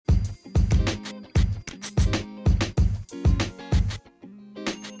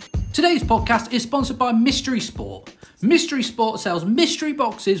Today's podcast is sponsored by Mystery Sport. Mystery Sport sells mystery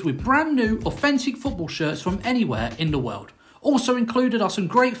boxes with brand new, authentic football shirts from anywhere in the world. Also included are some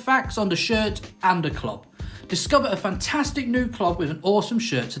great facts on the shirt and the club. Discover a fantastic new club with an awesome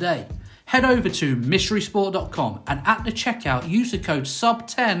shirt today. Head over to mysterysport.com and at the checkout use the code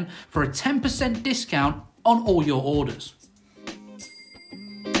SUB10 for a 10% discount on all your orders.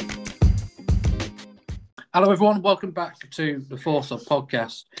 Hello everyone, welcome back to the Force Up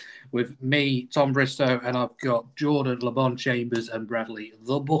podcast with me, Tom Bristow, and I've got Jordan LeBon Chambers and Bradley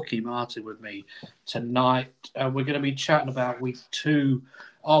the Bookie Martin with me tonight. We're going to be chatting about week 2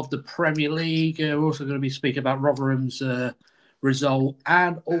 of the Premier League. We're also going to be speaking about Rotherham's result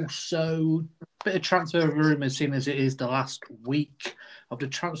and also a bit of transfer rumours, seeing as it is the last week of the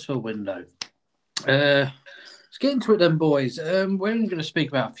transfer window. Let's get into it then, boys. We're only going to speak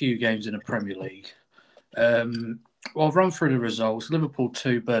about a few games in the Premier League. Well, I'll run through the results. Liverpool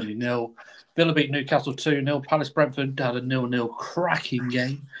 2, Burnley 0. Villa beat Newcastle 2-0. Palace Brentford had a 0-0 cracking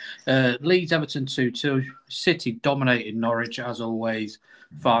game. Leeds Everton 2-2. City dominated Norwich as always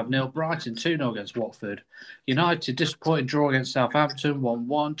 5-0. Brighton 2-0 against Watford. United disappointing draw against Southampton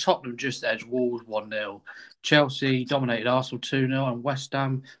 1-1. Tottenham just edged Wolves 1-0. Chelsea dominated Arsenal 2-0 and West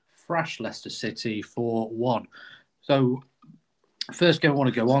Ham thrashed Leicester City 4-1. So first game I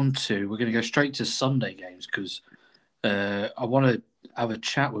want to go on to, we're going to go straight to Sunday games because I want to have a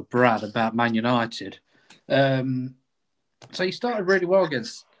chat with Brad about Man United. So he started really well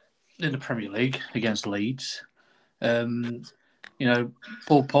in the Premier League against Leeds. Paul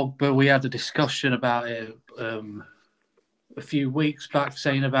Pogba, we had a discussion about it a few weeks back,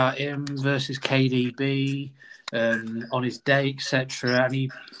 saying about him versus KDB on his day, etc. And he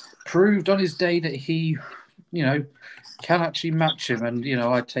proved on his day that he, can actually match him. And,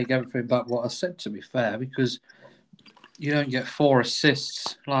 I take everything back what I said, to be fair, because you don't get 4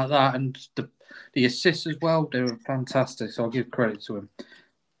 assists like that. And the assists as well, they were fantastic. So I'll give credit to him.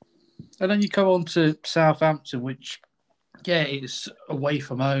 And then you come on to Southampton, which, it's away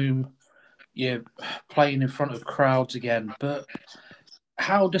from home. You're playing in front of crowds again. But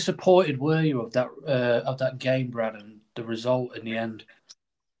how disappointed were you of that game, Brad, and the result in the end?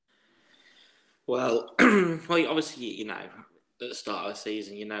 Well, obviously, at the start of the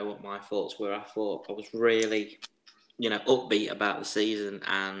season, what my thoughts were. I thought I was really, upbeat about the season,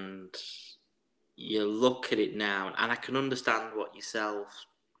 and you look at it now, and I can understand what yourself,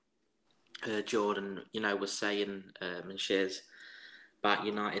 Jordan, was saying and shares about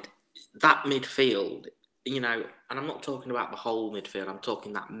United. That midfield, and I'm not talking about the whole midfield, I'm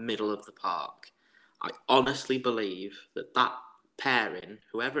talking that middle of the park. I honestly believe that pairing,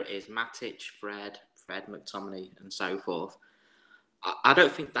 whoever it is, Matic, Fred, McTominay, and so forth, I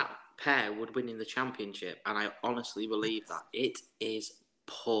don't think that pair would win in the Championship, and I honestly believe that. It is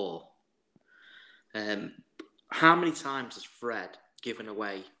poor. How many times has Fred given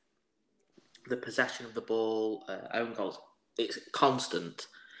away the possession of the ball, own goals? It's constant.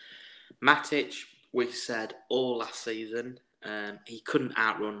 Matic, we said all last season, he couldn't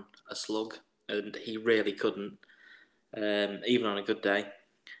outrun a slug, and he really couldn't. Even on a good day.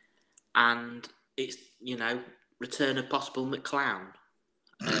 And it's, return of possible McClown.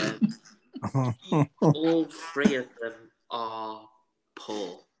 All 3 of them are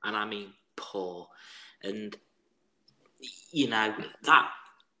poor. And I mean poor. And, that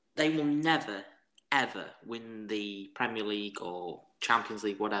they will never, ever win the Premier League or Champions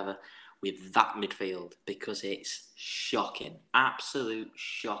League, whatever, with that midfield, because it's shocking, absolute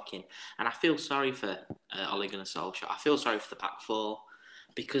shocking. And I feel sorry for Ole Gunnar Solskjaer. I feel sorry for the back 4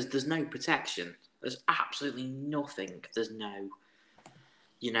 because there's no protection. There's absolutely nothing. There's no,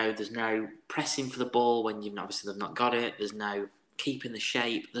 there's no pressing for the ball when they've not got it. There's no keeping the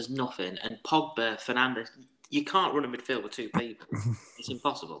shape. There's nothing. And Pogba, Fernandes, you can't run a midfield with 2 people. It's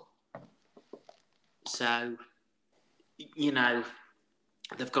impossible. So,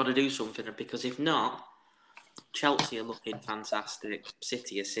 they've got to do something, because if not, Chelsea are looking fantastic.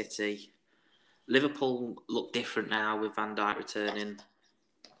 City are City. Liverpool look different now with Van Dijk returning.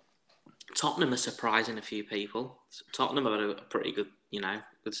 Tottenham are surprising a few people. Tottenham have had a pretty good,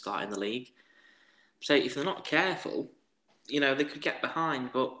 good start in the league. So if they're not careful, they could get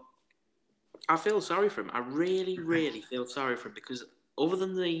behind. But I feel sorry for them. I really, really feel sorry for them, because other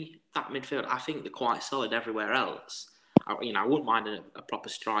than that midfield, I think they're quite solid everywhere else. I wouldn't mind a proper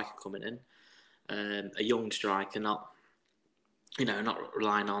striker coming in, a young striker, not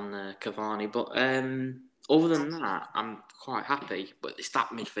relying on Cavani. But other than that, I'm quite happy. But it's that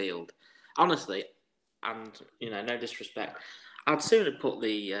midfield, honestly, and no disrespect, I'd sooner put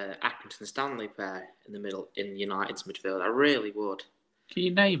the Accrington Stanley pair in the middle in United's midfield. I really would. Can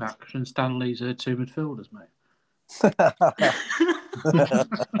you name Action Stanley's two midfielders, mate?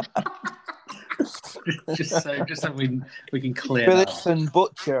 just so we can clear Phillips that. and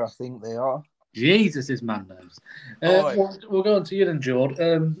Butcher, I think they are. Jesus, his man knows. Right. We'll go on to you then, George.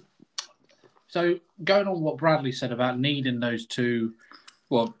 So going on what Bradley said about needing those two,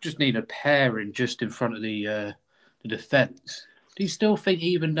 well, just need a pairing just in front of the defence. Do you still think,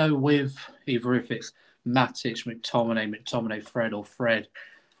 even though with either if it's Matic, McTominay, Fred, or Fred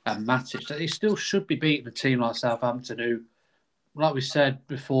and Matic, that they still should be beating a team like Southampton, who, like we said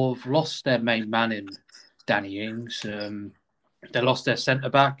before, have lost their main man in Danny Ings. They lost their centre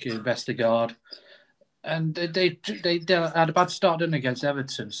back, Vestergaard, and they had a bad start, didn't they, against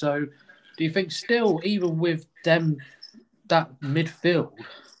Everton. So, do you think still, even with them, that midfield,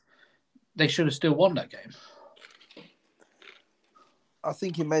 they should have still won that game? I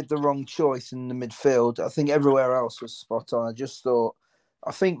think he made the wrong choice in the midfield. I think everywhere else was spot on. I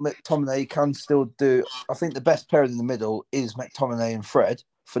think McTominay can still do. I think the best pairing in the middle is McTominay and Fred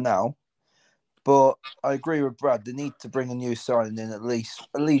for now. But I agree with Brad. They need to bring a new signing in at least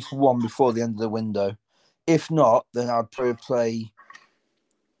one before the end of the window. If not, then I'd probably play.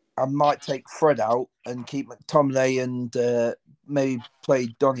 I might take Fred out and keep McTominay and maybe play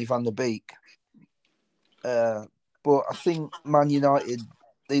Donny van der Beek. But I think Man United,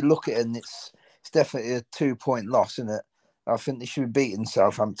 they look at it and it's definitely a 2-point loss, isn't it? I think they should be beating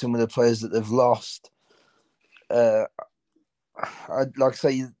Southampton with the players that they've lost. I'd like to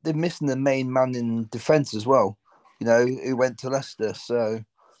say they're missing the main man in defence as well, who went to Leicester. So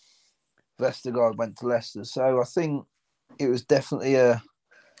Vestergaard went to Leicester. So I think it was definitely it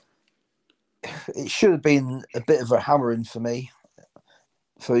should have been a bit of a hammering for me,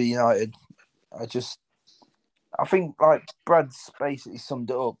 for United. I think, like Brad's basically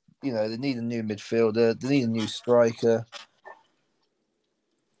summed it up, they need a new midfielder, they need a new striker.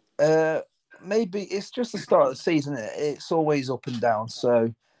 Maybe it's just the start of the season. It's always up and down.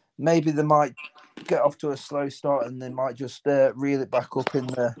 So maybe they might get off to a slow start and they might just reel it back up in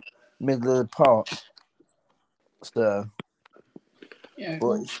the middle of the park. So, yeah,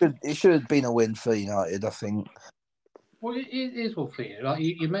 but it should have been a win for United, I think. Well, it is one for you. Like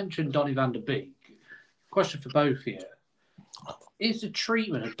you mentioned Donny van der Beek. Question for both of you. Is the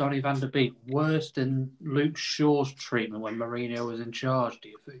treatment of Donny van der Beek worse than Luke Shaw's treatment when Mourinho was in charge, do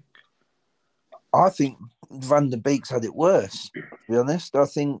you think? I think Van der Beek's had it worse, to be honest. I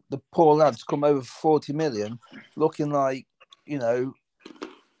think the poor lad's come over for 40 million, looking like, a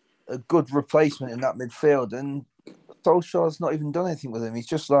good replacement in that midfield. And Solskjaer's not even done anything with him. He's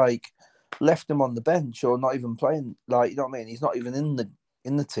just left him on the bench or not even playing. You know what I mean? He's not even in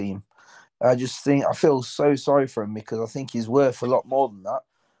the team. I feel so sorry for him because I think he's worth a lot more than that.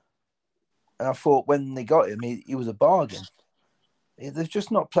 And I thought when they got him, he was a bargain. They've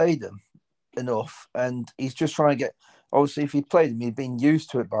just not played him enough, and he's just trying to get. Obviously, if he played him, he'd been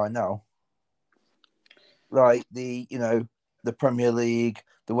used to it by now. Like the Premier League,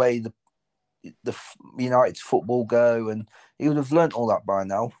 the way the United's football go, and he would have learnt all that by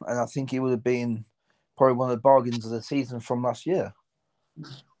now. And I think he would have been probably one of the bargains of the season from last year.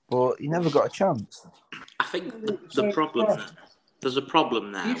 But he never got a chance. I think there's a problem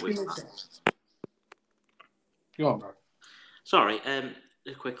there with that. Go on, bro. Sorry,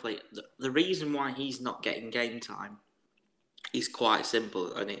 quickly. The reason why he's not getting game time is quite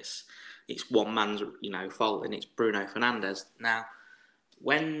simple, and it's one man's fault, and it's Bruno Fernandes. Now,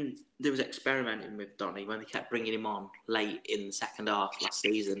 when there was experimenting with Donny, when they kept bringing him on late in the second half last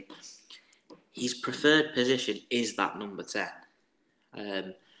season, his preferred position is that number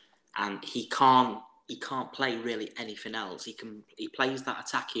 10. And he can't play really anything else. He plays that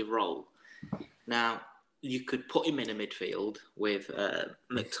attacking role. Now, you could put him in a midfield with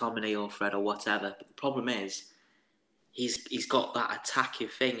McTominay or Fred or whatever. But the problem is, he's got that attacking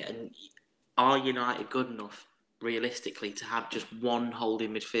thing. And are United good enough, realistically, to have just one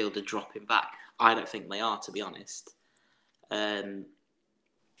holding midfielder dropping back? I don't think they are, to be honest. So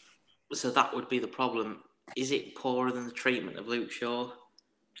that would be the problem. Is it poorer than the treatment of Luke Shaw?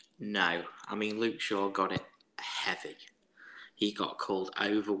 No. I mean, Luke Shaw got it heavy. He got called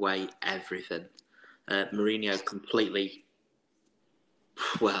overweight, everything. Mourinho completely,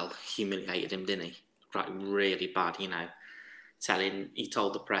 humiliated him, didn't he? Right, really bad, He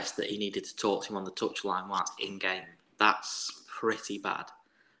told the press that he needed to talk to him on the touchline whilst in game. That's pretty bad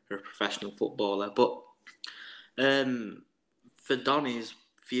for a professional footballer. But for Donny's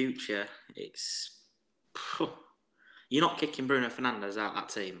future, you're not kicking Bruno Fernandes out that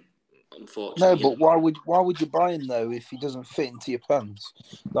team, unfortunately. No, but why would you buy him though if he doesn't fit into your plans?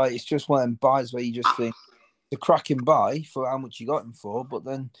 It's just one of them buys where you just think a cracking buy for how much you got him for, but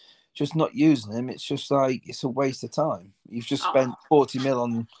then just not using him, it's just like it's a waste of time. You've just spent 40 mil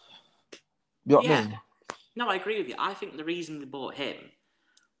on. You know what I mean? No, I agree with you. I think the reason they bought him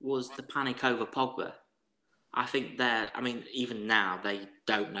was the panic over Pogba. I think even now they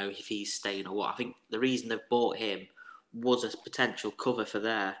don't know if he's staying or what. I think the reason they've bought him was a potential cover for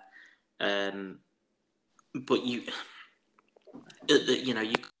there. But you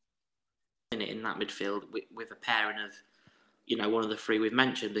in that midfield with a pairing of, one of the three we've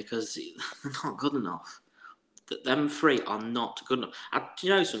mentioned because they're not good enough. Them three are not good enough. Do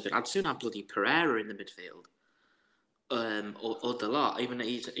you know something? I'd sooner have bloody Pereira in the midfield, or the lot. Even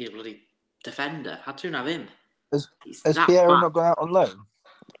he's a bloody defender. I'd sooner have him. Has Piero not gone out on loan?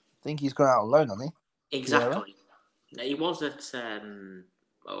 I think he's gone out on loan, hasn't he? Exactly. Piero? He was at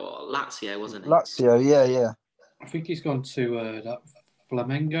Lazio, wasn't he? Lazio, yeah. I think he's gone to that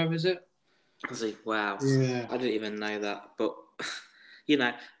Flamengo, is it? Has he? Wow. Yeah. I didn't even know that. But,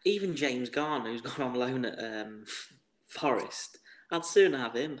 even James Garner, who's gone on loan at Forest, I'd sooner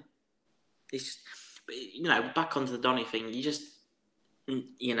have him. It's just, back onto the Donny thing, you just,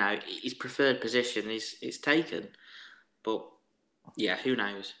 his preferred position is taken. But, yeah, who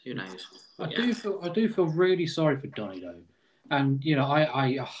knows? I do feel really sorry for Donny, though. And,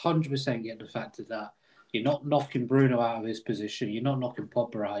 I 100% get the fact that you're not knocking Bruno out of his position. You're not knocking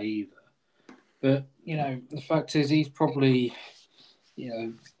Pogba out either. But, the fact is he's probably,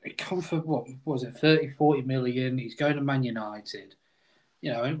 come for, what was it, 30, 40 million. He's going to Man United.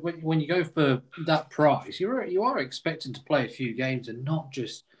 When you go for that price, you are expecting to play a few games and not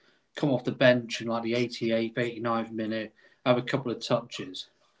just come off the bench in like the 88th, 89th minute, have a couple of touches.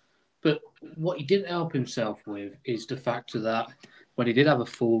 But what he didn't help himself with is the fact that when he did have a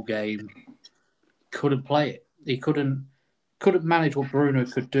full game, couldn't play it. He couldn't manage what Bruno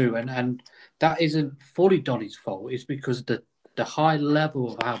could do, and that isn't fully Donny's fault. It's because the high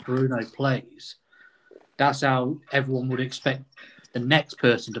level of how Bruno plays, that's how everyone would expect the next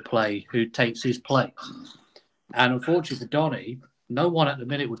person to play who takes his place. And unfortunately for Donny, no one at the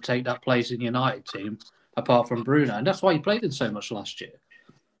minute would take that place in the United team apart from Bruno, and that's why he played in so much last year.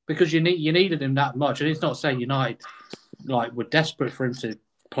 Because you needed him that much, and it's not saying United were desperate for him to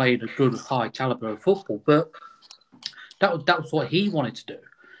play in a good, high caliber of football, but that was what he wanted to do,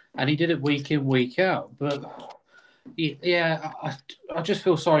 and he did it week in, week out. But I just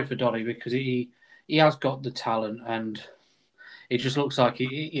feel sorry for Donny because he has got the talent, and it just looks like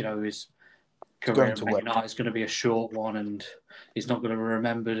his career at Man United is going to be a short one, and he's not going to be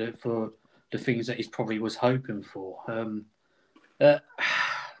remembered for the things that he probably was hoping for.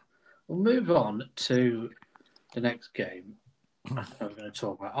 We'll move on to the next game. I'm going to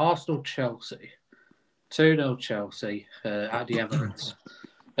talk about Arsenal-Chelsea. 2-0 Chelsea at the Emirates.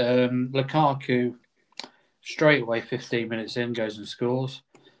 Lukaku, straight away, 15 minutes in, goes and scores.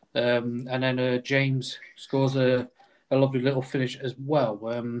 And then James scores a lovely little finish as well.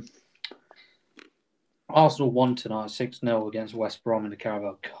 Arsenal won tonight, 6-0 against West Brom in the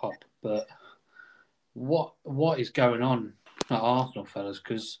Carabao Cup. But what is going on at Arsenal, fellas?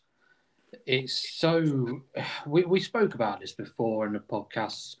 Because it's so... We spoke about this before in the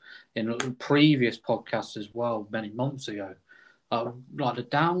podcasts, in previous podcasts as well, many months ago. Like the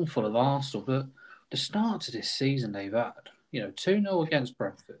downfall of Arsenal. But the start to this season they've had, 2-0 against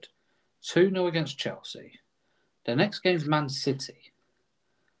Brentford, 2-0 against Chelsea. The next game's Man City.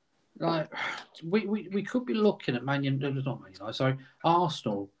 We could be looking at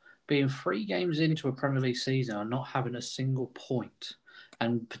Arsenal being 3 games into a Premier League season and not having a single point,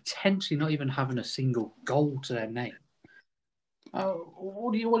 and potentially not even having a single goal to their name.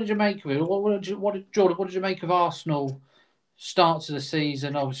 What did you make of it? Jordan, what did you make of Arsenal start to the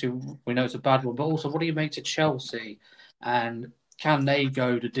season? Obviously, we know it's a bad one, but also, what do you make to Chelsea? And can they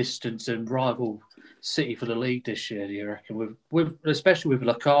go the distance and rival City for the league this year, do you reckon? Especially with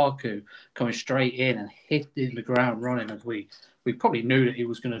Lukaku coming straight in and hitting the ground running, as we probably knew that he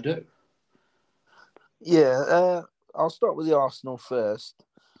was going to do. Yeah, I'll start with the Arsenal first.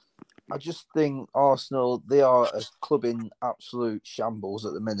 I just think Arsenal, they are a club in absolute shambles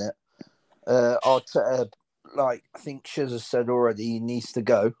at the minute. Arteta, I think Shiz has said already, he needs to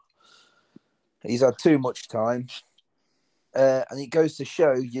go. He's had too much time. And it goes to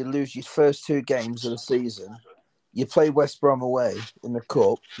show you lose your first 2 games of the season. You play West Brom away in the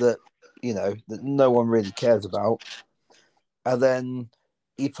cup that no one really cares about. And then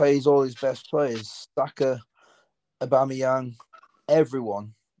he plays all his best players, Saka, Aubameyang,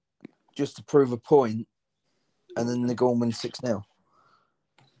 everyone, just to prove a point, and then they go and win 6-0.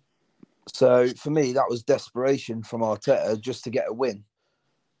 So for me, that was desperation from Arteta just to get a win.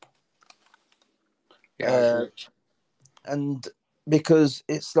 Yeah, I agree. And because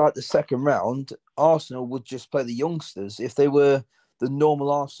it's like the second round, Arsenal would just play the youngsters. If they were the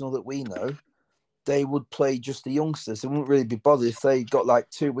normal Arsenal that we know, they would play just the youngsters. They wouldn't really be bothered if they got like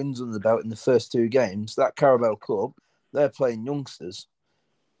 2 wins under the belt in the first 2 games. That Carabao Cup, they're playing youngsters.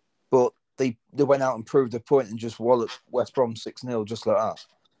 But they went out and proved a point and just walloped West Brom 6-0 just like that.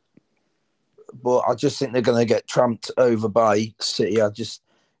 But I just think they're going to get tramped over by City.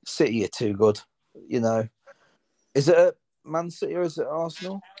 City are too good, you know. Is it at Man City or is it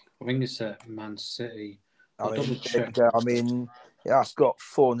Arsenal? I think it's Man City. I mean, that's got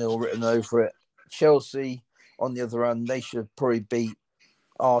 4-0 written over it. Chelsea, on the other hand, they should probably beat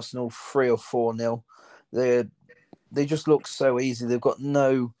Arsenal 3 or 4-0. They just look so easy. They've got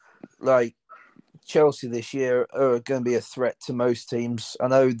no, like, Chelsea this year are going to be a threat to most teams. I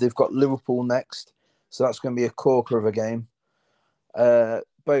know they've got Liverpool next, so that's going to be a corker of a game.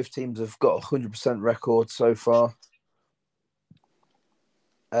 Both teams have got a 100% record so far,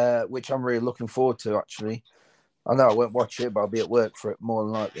 which I'm really looking forward to, actually. I know I won't watch it, but I'll be at work for it more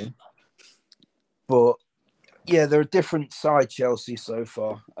than likely. But, yeah, they're a different side, Chelsea, so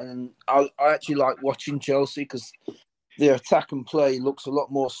far. And I actually like watching Chelsea because their attack and play looks a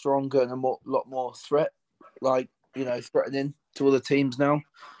lot more stronger and lot more threat, like, you know, threatening to other teams now.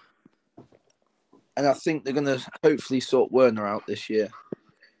 And I think they're going to hopefully sort Werner out this year.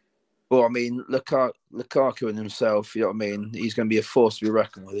 But, I mean, Lukaku and himself, you know what I mean? He's going to be a force to be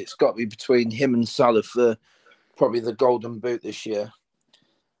reckoned with. It's got to be between him and Salah for probably the golden boot this year.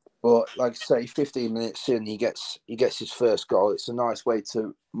 But, like I say, 15 minutes in, he gets his first goal. It's a nice way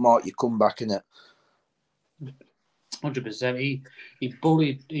to mark your comeback, innit? 100%. He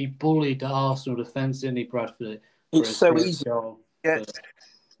bullied the Arsenal defence, didn't he, Bradford? It's so easy.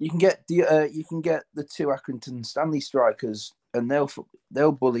 You can get the 2 Accrington Stanley strikers, and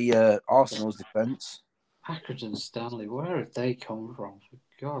they'll bully Arsenal's defence. Accrington Stanley, where have they come from? For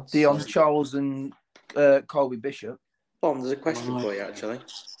God's Dion sake. Charles and Colby Bishop. Tom, there's a question for you actually.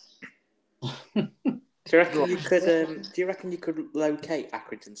 Do you reckon you could locate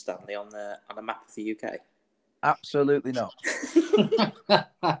Accrington Stanley on a map of the UK? Absolutely not.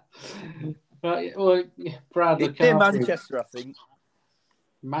 Right, well, Brad, it's near Manchester, I think.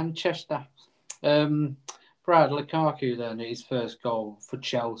 Manchester. Brad Lukaku then his first goal for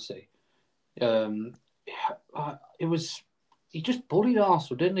Chelsea. He just bullied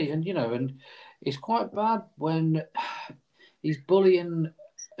Arsenal, didn't he? And and it's quite bad when he's bullying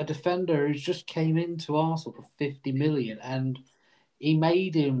a defender who's just came into Arsenal for 50 million, and he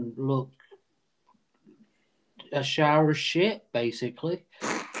made him look a shower of shit, basically,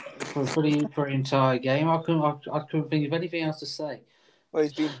 for the entire game. I couldn't think of anything else to say. Well,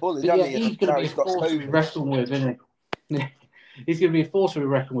 he's been bullied. Yeah, he's going to be a force to be reckoned with, isn't he? He's going to be a force to be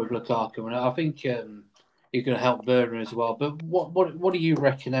reckoned with, Lukaku, and I think he's going to help Werner as well. But what do you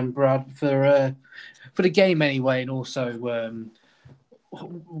reckon then, Brad, for the game anyway, and also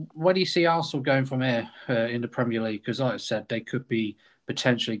where do you see Arsenal going from here in the Premier League? Because, like I said, they could be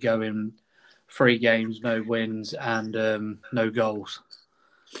potentially going 3 games, no wins, and no goals.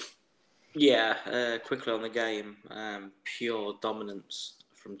 Yeah, quickly on the game, pure dominance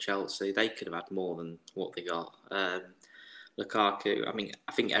from Chelsea. They could have had more than what they got. Lukaku, I mean,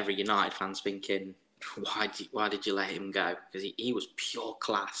 I think every United fan's thinking, why did you let him go? Because he was pure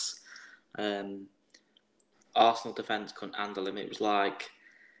class. Arsenal defence couldn't handle him. It was like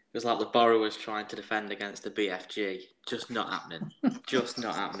the borrowers trying to defend against the BFG. Just not happening. Just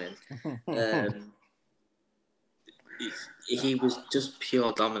not happening. He was just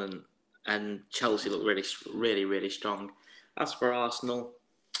pure dominant. And Chelsea looked really, really, really strong. As for Arsenal,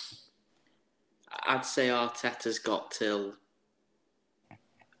 I'd say Arteta's got till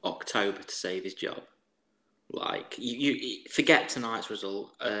October to save his job. Like, you forget tonight's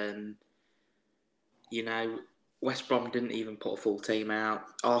result. West Brom didn't even put a full team out.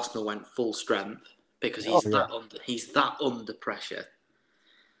 Arsenal went full strength because he's that under pressure.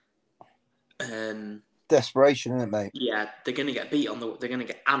 Desperation, isn't it, mate? Yeah, they're going to get they're going to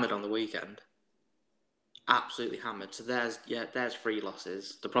get hammered on the weekend. Absolutely hammered. So there's 3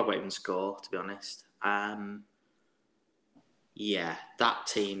 losses. They'll probably even score, to be honest. Yeah, that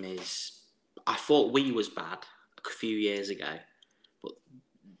team is. I thought we was bad a few years ago, but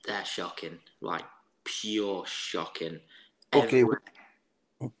they're shocking. Like, pure shocking. Okay,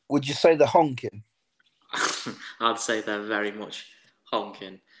 would you say they're honking? I'd say they're very much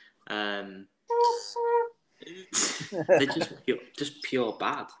honking. They're just pure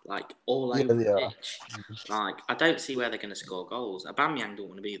bad, like all over the pitch. Like, I don't see where they're going to score goals. Aubameyang don't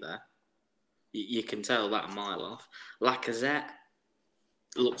want to be there. You can tell that a mile off. Lacazette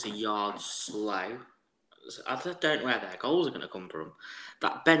looks a yard slow. I don't know where their goals are going to come from.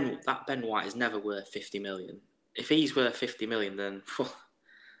 That Ben White is never worth 50 million. If he's worth 50 million, then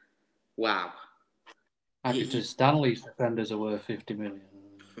wow. Accrington Stanley's defenders are worth 50 million.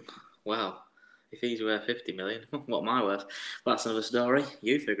 Well, if he's worth 50 million, what am I worth? That's another story.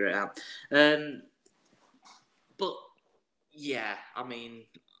 You figure it out. But yeah, I mean,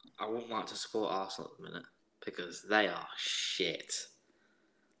 I wouldn't like to support Arsenal at the minute because they are shit.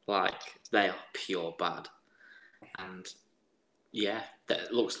 Like, they are pure bad. And yeah,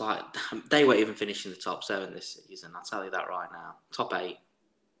 that looks like they won't even finish in the top 7 this season. I'll tell you that right now. Top 8,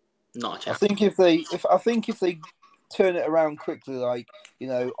 not a chance. I think if they turn it around quickly, like, you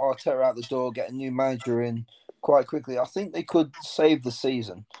know, Arteta out the door, get a new manager in quite quickly, I think they could save the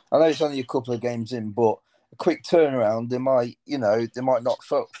season. I know it's only a couple of games in, but a quick turnaround, they might not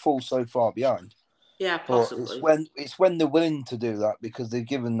fall so far behind. Yeah, possibly. But it's when they're willing to do that, because they've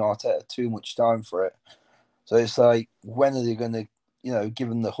given Arteta too much time for it. So it's like, when are they going to, you know, give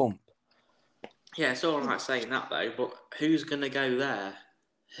them the hump? Yeah, it's all right saying that though, but who's going to go there?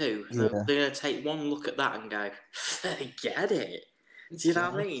 Who? Yeah. They're going to take one look at that and go, forget it. Do you know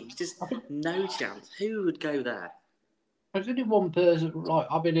what I mean? Just no chance. Who would go there? There's only one person. Like,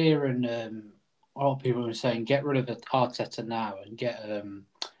 I've been hearing a lot of people are saying, get rid of Arteta now and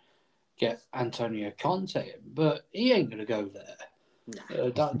get Antonio Conte, but he ain't going to go there.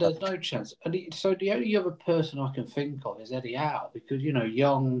 No. There's no chance. So the only other person I can think of is Eddie Howe, because, you know,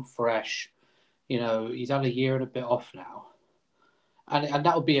 young, fresh, you know, he's had a year and a bit off now. And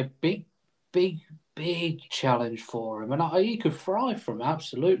that would be a big challenge for him. And he could thrive from,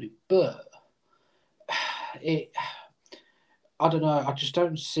 absolutely. But I don't know. I just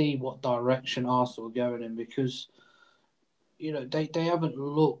don't see what direction Arsenal are going in, because, you know, they haven't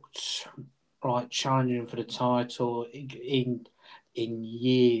looked like challenging for the title in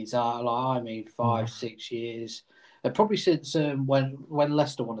years. I mean, 5-6 years. Probably since when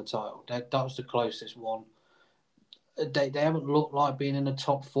Leicester won the title. That was the closest one. They haven't looked like being in the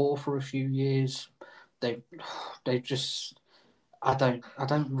top 4 for a few years. They just, I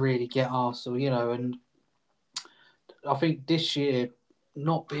don't really get Arsenal, you know. And I think this year,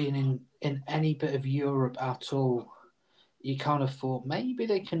 not being in any bit of Europe at all, you kind of thought maybe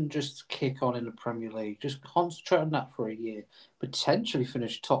they can just kick on in the Premier League, just concentrate on that for a year, potentially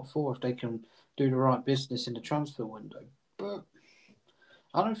finish top 4 if they can do the right business in the transfer window. But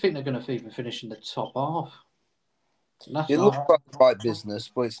I don't think they're going to even finish in the top half. It looks like the right business,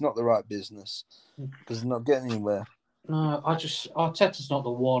 but it's not the right business because they're not getting anywhere. No, Arteta's not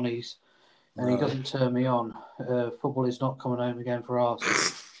the one. He doesn't turn me on. Football is not coming home again for Arsenal.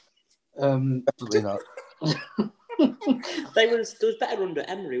 Definitely not. They was better under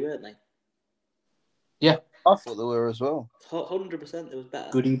Emery, weren't they? Yeah, I thought they were as well. 100%, they was better.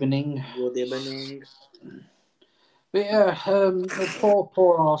 Good evening. Good evening. But yeah,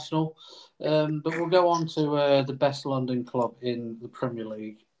 poor Arsenal. But we'll go on to the best London club in the Premier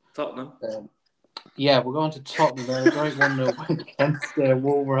League. Tottenham. Yeah, we'll go on to Tottenham. They're a great 1-0 win against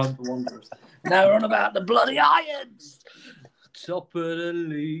Wolverhampton Wanderers. Now we're on about the bloody Irons. Top of the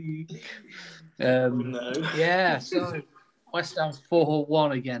league. No. Yeah, so West Ham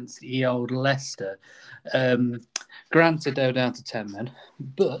 4-1 against the old Leicester. Granted, they're down to 10 men,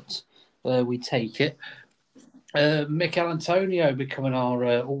 but we take it. Mikel Antonio becoming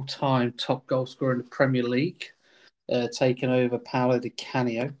our all-time top goal scorer in the Premier League, taking over Paolo Di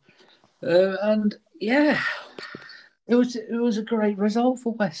Canio. And yeah, it was a great result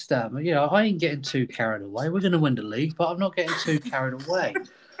for West Ham. You know, I ain't getting too carried away. We're going to win the league, but I'm not getting too carried away.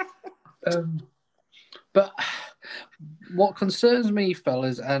 But what concerns me,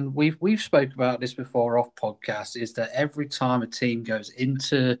 fellas, and we've spoke about this before off podcast, is that every time a team goes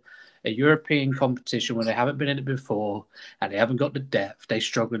into a European competition when they haven't been in it before and they haven't got the depth, they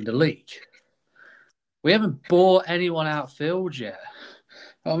struggle in the league. We haven't bought anyone outfield yet.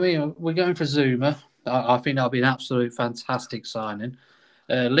 I mean, we're going for Zuma. I think that'll be an absolute fantastic signing.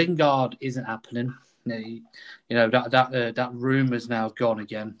 Lingard isn't happening. You know, that rumour's now gone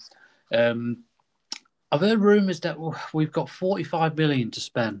again. I've heard rumours that we've got 45 million to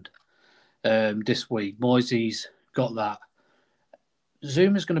spend this week. Moisey's got that.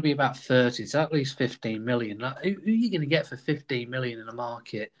 Zuma's going to be about 30, so at least 15 million. Who are you going to get for 15 million in the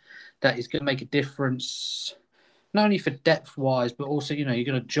market that is going to make a difference, not only for depth-wise, but also, you know, you're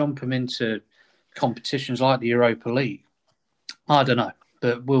going to jump them into competitions like the Europa League? I don't know,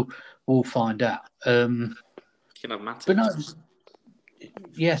 but we'll find out. You can have Matty. But no,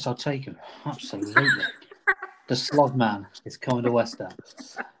 yes, I'll take him. Absolutely. The slog man is coming to West Ham.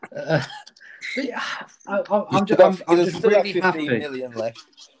 I'm just really 15 happy. million left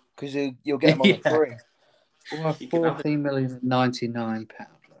because you'll get him on a free. We'll have You can have it. £14,099,000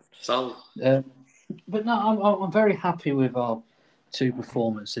 left. So, But no, I'm very happy with our two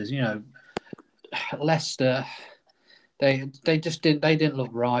performances. You know, Leicester, they didn't look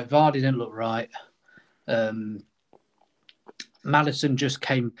right. Vardy didn't look right. Maddison just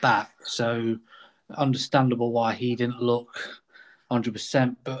came back, so understandable why he didn't look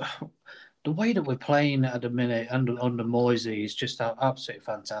 100%. But the way that we're playing at the minute under Moisey is just absolutely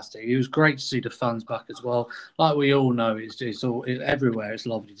fantastic. It was great to see the fans back as well. Like we all know, it's all everywhere. It's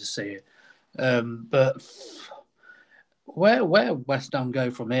lovely to see it. But where West Ham go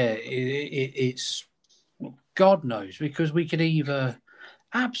from here, it's God knows, because we could either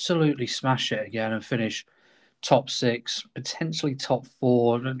absolutely smash it again and finish top six, potentially top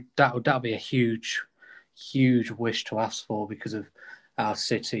four. That'll be a huge wish to ask for because of our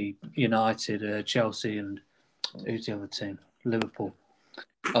City, United, Chelsea, and who's the other team? Liverpool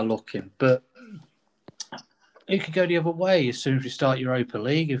are looking. But it could go the other way as soon as we start Europa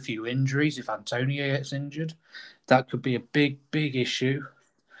League. A few injuries. If Antonio gets injured, that could be a big issue.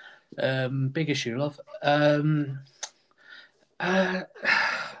 Big issue, love. I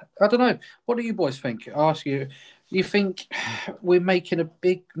don't know. What do you boys think? I ask you. You think we're making a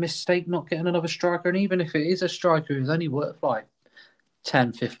big mistake not getting another striker? And even if it is a striker who's only worth like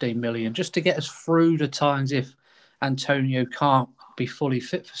 10, 15 million, just to get us through the times if Antonio can't be fully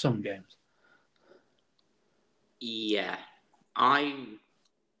fit for some games. yeah, I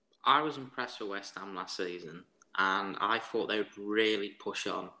was impressed with West Ham last season, and I thought they would really push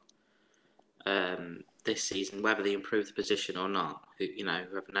on this season, whether they improve the position or not.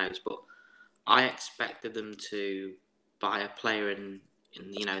 Whoever knows. But I expected them to buy a player in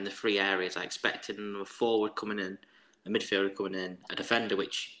the free areas. I expected a forward coming in, a midfielder coming in, a defender,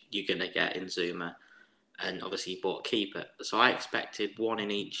 which you're going to get in Zuma, and obviously you bought a keeper. So I expected one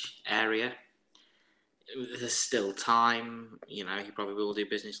in each area. There's still time. He probably will do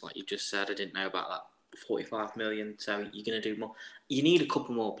business like you just said. I didn't know about that 45 million. So you're going to do more. You need a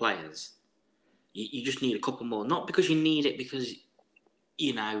couple more players. You just need a couple more. Not because you need it because,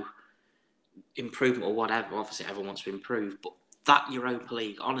 improvement or whatever. Obviously, everyone wants to improve. But that Europa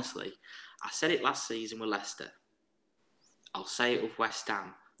League, honestly, I said it last season with Leicester. I'll say it with West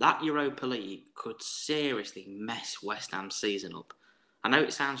Ham. That Europa League could seriously mess West Ham's season up. I know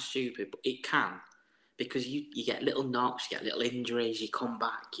it sounds stupid, but it can. Because you get little knocks, you get little injuries, you come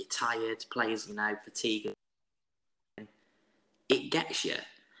back, you're tired, players, fatigue. It gets you.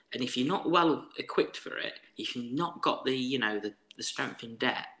 And if you're not well equipped for it, if you've not got the strength in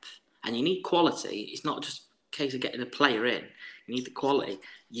depth, and you need quality, it's not just a case of getting a player in, you need the quality,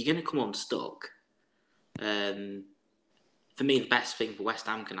 you're going to come unstuck. For me, the best thing for West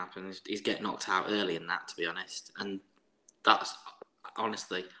Ham can happen is get knocked out early in that, to be honest. And that's,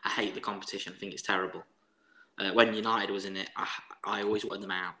 honestly, I hate the competition. I think it's terrible. When United was in it, I always wanted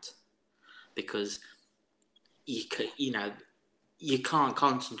them out because you can't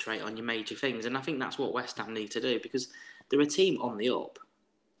concentrate on your major things, and I think that's what West Ham need to do because they're a team on the up.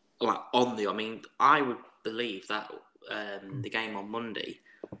 I mean, I would believe that the game on Monday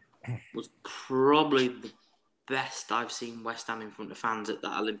was probably the best I've seen West Ham in front of fans at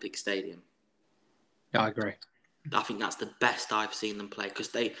that Olympic Stadium. Yeah, I agree. I think that's the best I've seen them play because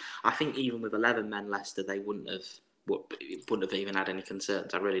I think even with 11 men Leicester, they wouldn't have even had any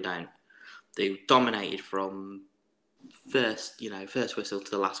concerns. I really don't. They dominated from first whistle to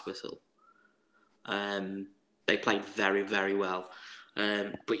the last whistle. They played very, very well.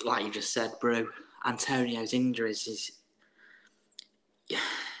 But like you just said, bro, Antonio's injuries is.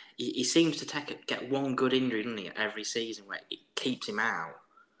 He seems to get one good injury, doesn't he, every season where it keeps him out,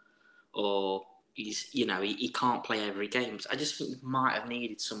 or he can't play every game. So I just think we might have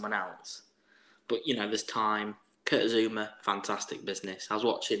needed someone else. But there's time. Kurt Zuma, fantastic business. I was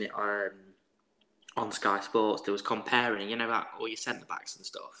watching it on Sky Sports. There was comparing, about all your centre backs and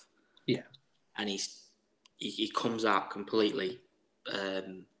stuff. Yeah, and he comes out completely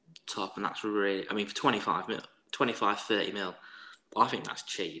top, and that's really. I mean, for 30 mil. I think that's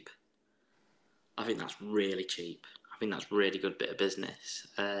cheap. I think that's really cheap. I think that's a really good bit of business.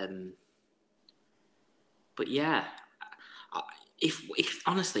 But yeah, if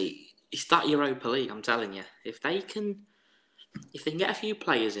honestly, it's that Europa League. I'm telling you, if they can get a few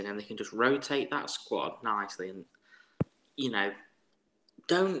players in and they can just rotate that squad nicely, and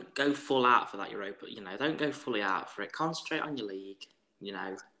don't go full out for that Europa. Don't go fully out for it. Concentrate on your league.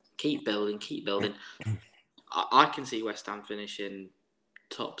 Keep building. I can see West Ham finishing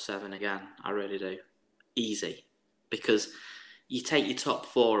top 7 again. I really do. Easy. Because you take your top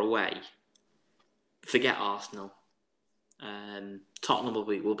 4 away, forget Arsenal. Tottenham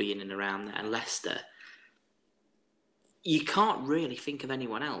will be in and around there. And Leicester, you can't really think of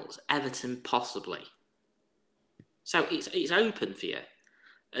anyone else. Everton, possibly. So it's open for you.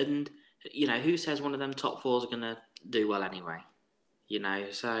 And, who says one of them top fours are going to do well anyway?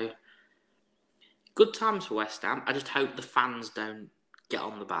 So good times for West Ham. I just hope the fans don't get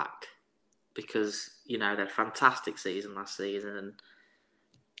on the back because, they had a fantastic season last season. And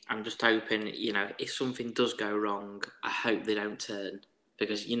I'm just hoping, if something does go wrong, I hope they don't turn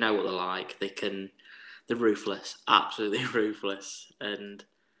because you know what they're like. They're ruthless, absolutely ruthless. And,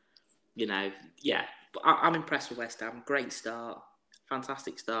 yeah, but I'm impressed with West Ham. Great start,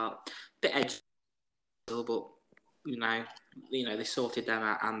 fantastic start. Bit edgy, but they sorted them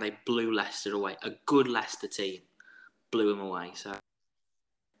out and they blew Leicester away. A good Leicester team blew them away. So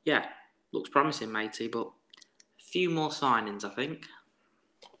yeah, looks promising, matey. But a few more signings, I think.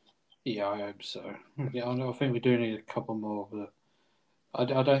 Yeah, I hope so. Yeah, I think we do need a couple more, but I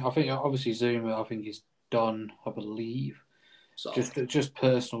don't. I think obviously Zuma. I think he's done. I believe. So Just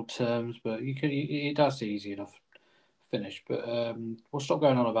personal terms, but that's easy enough finish. But we'll stop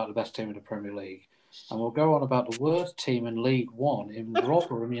going on about the best team in the Premier League, and we'll go on about the worst team in League One in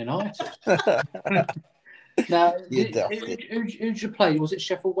Rotherham United. Now, who'd you play? Was it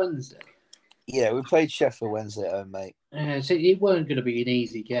Sheffield Wednesday? Yeah, we played Sheffield Wednesday at home, mate. So it weren't going to be an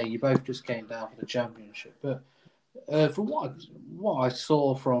easy game. You both just came down for the championship, but from what I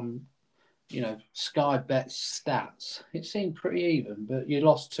saw from Sky Bet's stats, it seemed pretty even. But you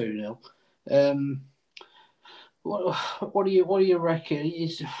lost 2-0. What do you reckon?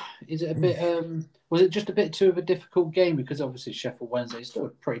 Is it a bit? Was it just a bit too of a difficult game because obviously Sheffield Wednesday is still a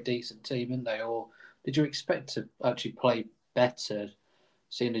pretty decent team, aren't they? Or did you expect to actually play better,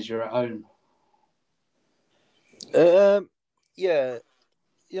 seeing as you're at home? Yeah.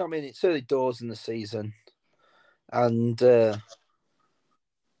 I mean, it's early doors in the season, and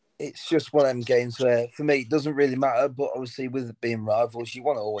it's just one of them games where, for me, it doesn't really matter. But obviously, with it being rivals, you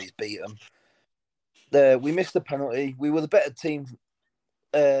want to always beat them. We missed the penalty. We were the better team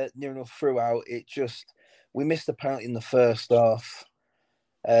near enough throughout. We missed the penalty in the first half.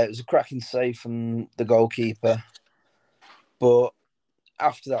 It was a cracking save from the goalkeeper, but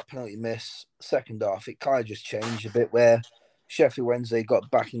after that penalty miss, second half, it kind of just changed a bit where Sheffield Wednesday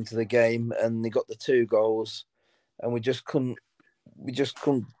got back into the game and they got the 2 goals, and we just couldn't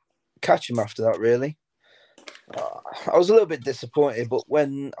catch them after that, really. I was a little bit disappointed, but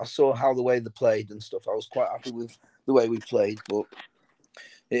when I saw the way they played and stuff, I was quite happy with the way we played. But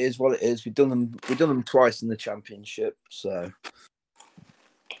it is what it is. We've done them twice in the championship, so.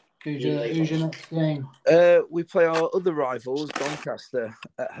 Who's your next game? We play our other rivals, Doncaster,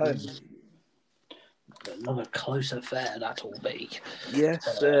 at home. Another close affair, that'll be.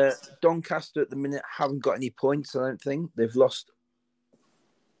 Yes, Doncaster at the minute haven't got any points, I don't think. They've lost.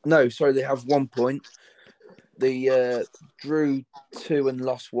 No, sorry, they have 1 point. They drew 2 and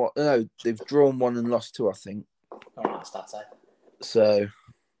lost 1. No, they've drawn 1 and lost 2, I think. All right, that's it. So,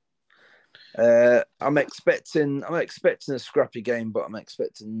 I'm expecting a scrappy game, but I'm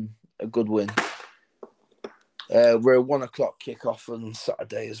expecting a good win. We're a 1 o'clock kickoff on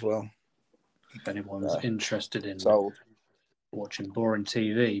Saturday as well. If anyone's interested in watching boring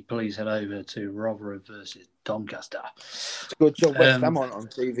TV, please head over to Rotherham versus Doncaster. It's a good job West Ham on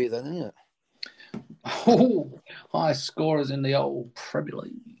TV then, isn't it? Oh, high scorers in the old Premier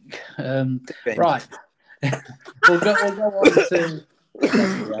League. Right. we'll go on to...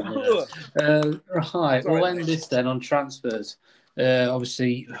 right, we'll end this then on transfers.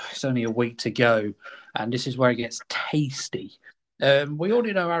 Obviously, it's only a week to go, and this is where it gets tasty. We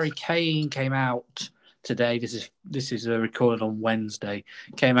already know Harry Kane came out today. This is recorded on Wednesday.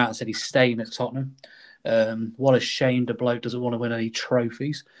 Came out and said he's staying at Tottenham. What a shame the bloke doesn't want to win any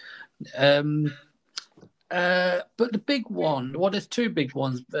trophies. But the big one, there's 2 big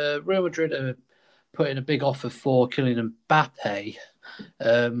ones. Real Madrid are putting a big offer for Kylian Mbappe.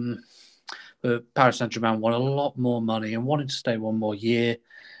 But Paris Saint-Germain want a lot more money and wanted to stay 1 more year.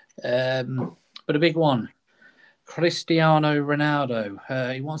 But a big one, Cristiano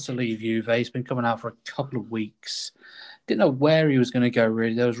Ronaldo. He wants to leave Juve. He's been coming out for a couple of weeks. Didn't know where he was going to go,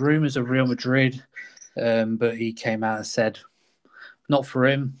 really. There was rumours of Real Madrid, but he came out and said not for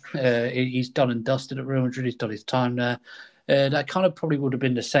him. He's done and dusted at Real Madrid. He's done his time there. That kind of probably would have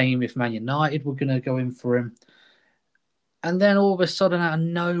been the same if Man United were going to go in for him. And then all of a sudden, out of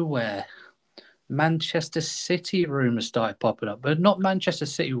nowhere, Manchester City rumours started popping up. But not Manchester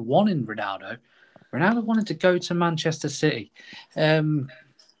City wanting Ronaldo. Ronaldo wanted to go to Manchester City.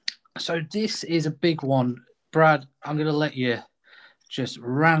 So this is a big one. Brad, I'm going to let you just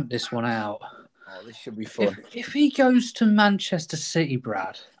rant this one out. Oh, this should be fun. If he goes to Manchester City,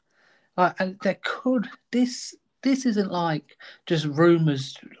 Brad, and this this isn't like just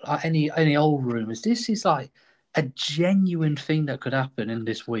rumours, like any old rumours. This is like a genuine thing that could happen in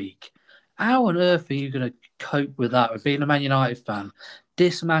this week. How on earth are you going to cope with that? With being a Man United fan,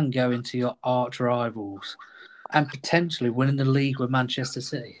 this man going to your arch rivals and potentially winning the league with Manchester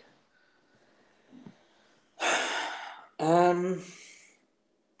City.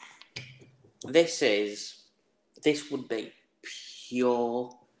 This would be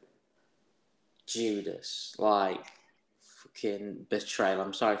pure Judas, like fucking betrayal.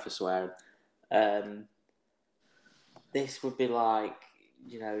 I'm sorry for swearing. This would be like,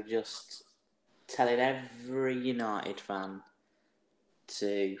 just telling every United fan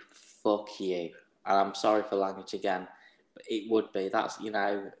to fuck you. And I'm sorry for language again, but it would be.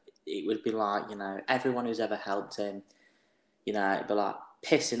 It would be like, everyone who's ever helped him, it'd be like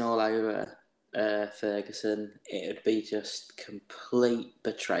pissing all over Ferguson. It would be just complete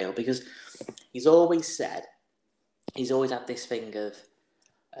betrayal because he's always had this thing of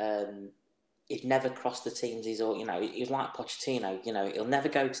he'd never cross the teams. He's like Pochettino. He'll never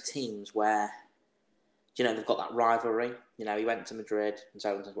go to teams where they've got that rivalry. He went to Madrid and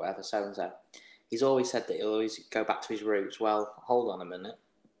so and so, whatever, so and so. He's always said that he'll always go back to his roots. Well, hold on a minute.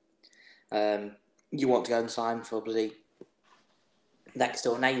 You want to go and sign for bloody next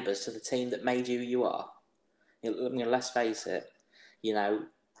door neighbours to the team that made you who you are? Let's face it.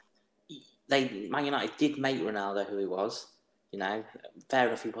 Man United did make Ronaldo who he was. Fair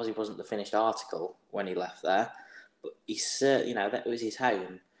enough, he wasn't the finished article when he left there, but that was his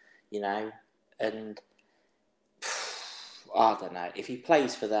home. And I don't know if he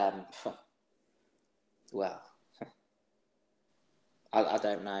plays for them. Well, I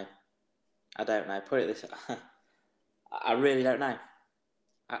don't know. I don't know. Put it this way, I really don't know.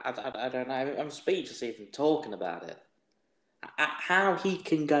 I don't know. I'm speechless even talking about it. How he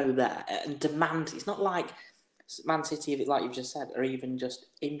can go there and demand. It's not like Man City, like you've just said, or even just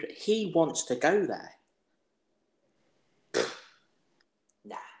he wants to go there.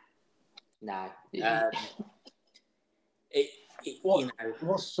 No.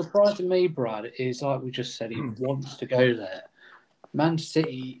 What's surprising me, Brad, is like we just said, he wants to go there. Man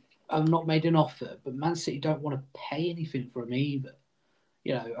City have not made an offer, but Man City don't want to pay anything for him either.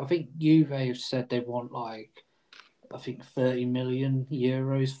 I think Juve have said they want 30 million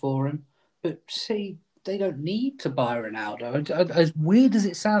euros for him, but see, they don't need to buy Ronaldo. As weird as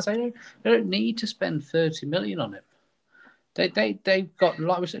it sounds, they don't need to spend 30 million on him. They've got,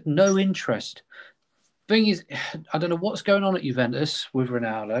 like we said, no interest. Thing is, I don't know what's going on at Juventus with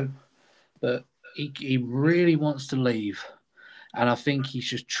Ronaldo, but he really wants to leave, and I think he's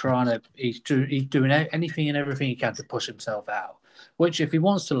just he's doing anything and everything he can to push himself out. Which, if he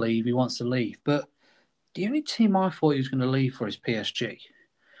wants to leave, he wants to leave. But the only team I thought he was going to leave for is PSG.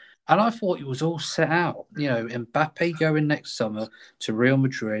 And I thought it was all set out. Mbappe going next summer to Real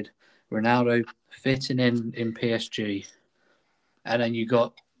Madrid, Ronaldo fitting in PSG. And then you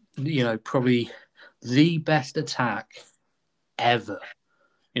got, probably the best attack ever.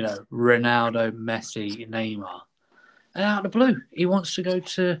 Ronaldo, Messi, Neymar. And out of the blue, he wants to go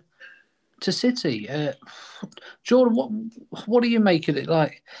to City. Jordan, what do you make of it?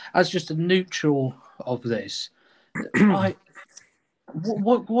 Like, as just a neutral of this, like,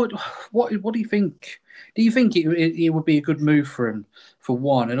 what do you think? Do you think it would be a good move for him, for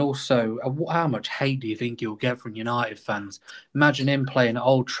one, and also how much hate do you think he'll get from United fans? Imagine him playing at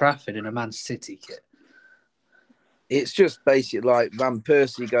Old Trafford in a Man City kit. It's just basically like Van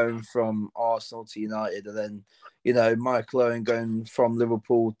Persie going from Arsenal to United, and then Michael Owen going from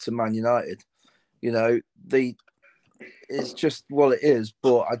Liverpool to Man United. It's just what it is.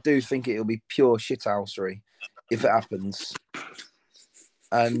 But I do think it'll be pure shithousery if it happens.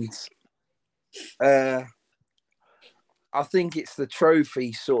 And I think it's the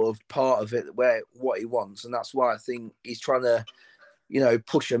trophy sort of part of it what he wants, and that's why I think he's trying to,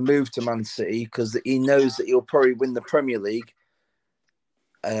 push a move to Man City because he knows that he'll probably win the Premier League,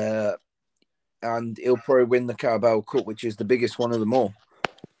 and he'll probably win the Carabao Cup, which is the biggest one of them all.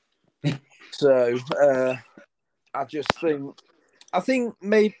 So I think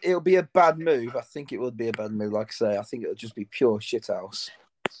maybe it'll be a bad move. I think it would be a bad move. Like I say, I think it'll just be pure shithouse.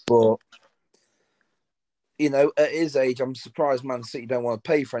 But, at his age, I'm surprised Man City don't want to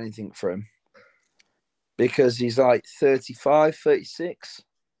pay for anything for him. Because he's like 35, 36.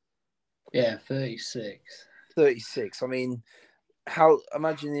 Yeah, 36. 36. I mean,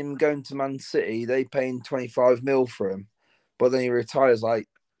 imagine him going to Man City, they paying 25 mil for him, but then he retires like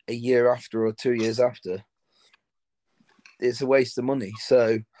a year after or 2 years after. It's a waste of money.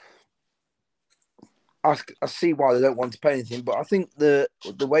 So I see why they don't want to pay anything, but I think the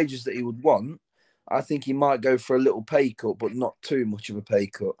wages that he would want, I think he might go for a little pay cut, but not too much of a pay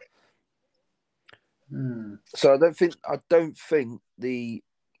cut. So I don't think the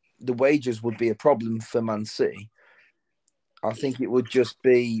wages would be a problem for Man City. I think it would just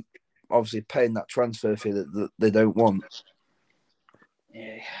be obviously paying that transfer fee that they don't want.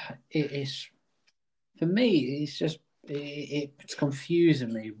 Yeah, it is. For me, it's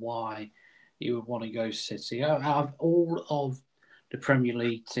confusing me why you would want to go City out of all of the Premier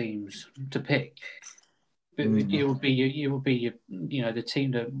League teams to pick. It would be the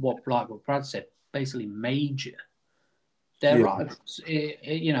team that what Brad said, basically major. They're rivals,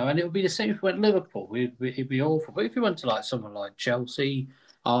 and it would be the same if we went Liverpool. It'd be awful. But if you went to like someone like Chelsea,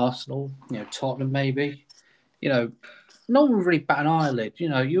 Arsenal, Tottenham, maybe, no one would really bat an eyelid.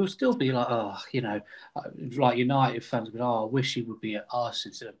 You'll still be like, like United fans, I wish he would be at us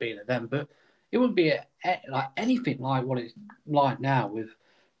instead of being at them. But it wouldn't be like anything like what it's like now with,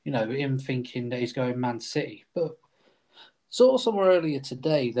 him thinking that he's going Man City. But saw somewhere earlier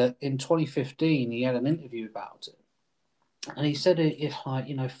today that in 2015 he had an interview about it. And he said it's like,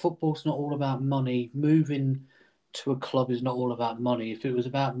 football's not all about money. Moving to a club is not all about money. If it was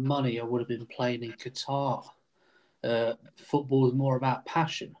about money, I would have been playing in Qatar. Football is more about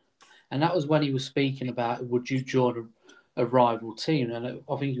passion. And that was when he was speaking about, would you join a rival team? And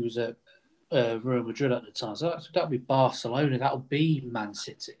I think he was at Real Madrid at the time. So that would be Barcelona. That would be Man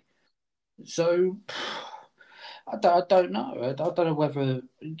City. So I don't know. I don't know whether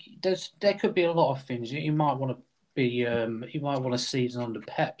there could be a lot of things. You might want to he might want a season under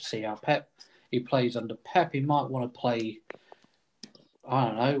Pep, see how he plays under Pep. He might want to play, I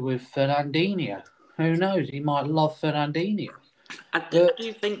don't know, with Fernandinho. Who knows? He might love Fernandinho. I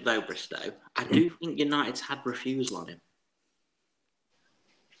do think, though, Bristow, I do think United's had refusal on him.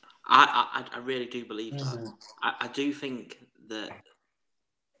 I really do believe that. I do think that.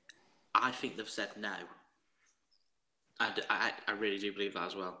 I think they've said no. I really do believe that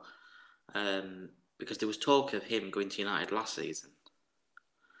as well. Because there was talk of him going to United last season.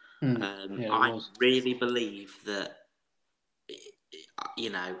 I really believe that,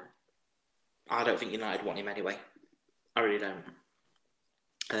 I don't think United want him anyway. I really don't.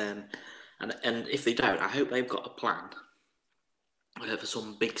 And if they don't, I hope they've got a plan for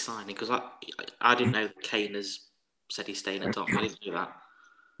some big signing. Because I didn't know that Kane has said he's staying at Tottenham. I didn't do that.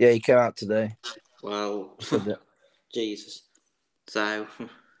 Yeah, he came out today. Well, Jesus. So,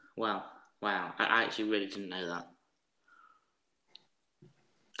 wow. I actually really didn't know that.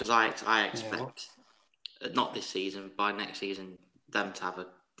 Because I expect, not this season, by next season, them to have a,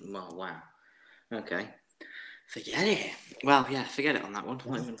 well, wow. Okay. Forget it. Well, yeah, forget it on that one.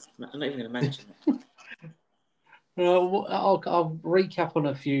 I'm not even going to mention it. Well, I'll recap on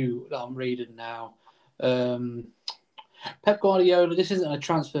a few that I'm reading now. Pep Guardiola, this isn't a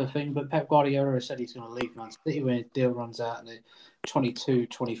transfer thing, but Pep Guardiola has said he's going to leave Man City when his deal runs out in the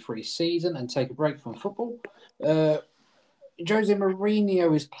 22-23 season and take a break from football. Jose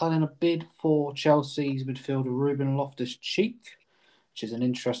Mourinho is planning a bid for Chelsea's midfielder Ruben Loftus-Cheek, which is an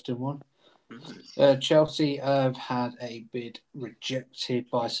interesting one. Chelsea have had a bid rejected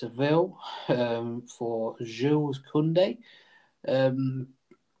by Seville for Jules Koundé.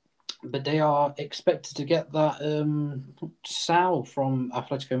 But they are expected to get that Sal from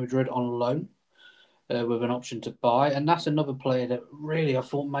Atletico Madrid on loan with an option to buy. And that's another player that really I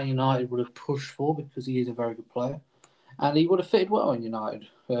thought Man United would have pushed for because he is a very good player. And he would have fitted well in United.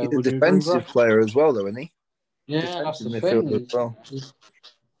 He's a defensive player as well, though, isn't he? Yeah, that's the thing. Well.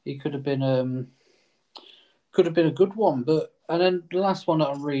 He could have been a good one. And then the last one that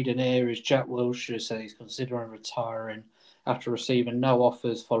I'm reading here is Jack Wilshere said he's considering retiring after receiving no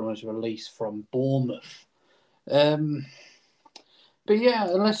offers following his release from Bournemouth. But yeah,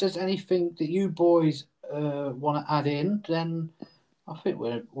 unless there's anything that you boys want to add in, then I think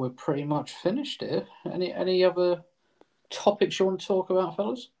we're pretty much finished here. Any other topics you want to talk about,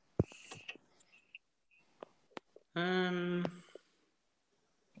 fellas?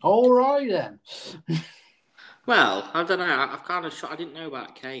 All right then. Well, I don't know. I've kind of I didn't know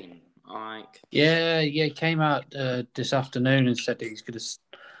about Kane. Yeah, he came out this afternoon and said that he's going to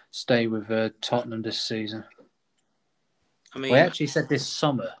stay with Tottenham this season. I mean, we actually said this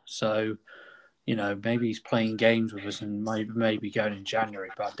summer, so maybe he's playing games with us and maybe going in January,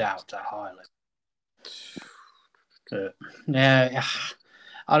 but I doubt that highly. Yeah,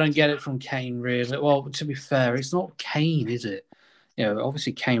 I don't get it from Kane really. Well, to be fair, it's not Kane, is it?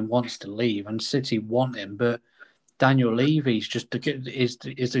 Obviously Kane wants to leave and City want him, but Daniel Levy's just is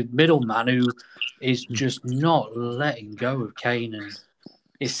the middleman who is just not letting go of Kane, and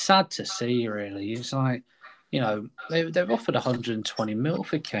it's sad to see. Really, it's like they've offered 120 mil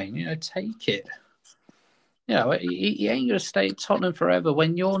for Kane. Take it. You know, he ain't going to stay at Tottenham forever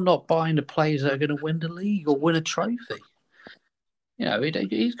when you're not buying the players that are going to win the league or win a trophy. You know,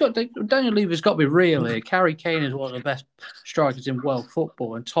 Daniel Levy's got to be real here. Harry Kane is one of the best strikers in world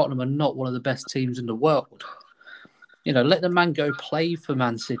football, and Tottenham are not one of the best teams in the world. You know, let the man go play for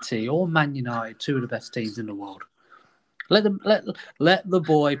Man City or Man United, two of the best teams in the world. Let the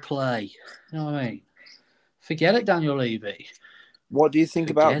boy play. You know what I mean? Forget it, Daniel Levy. What do you think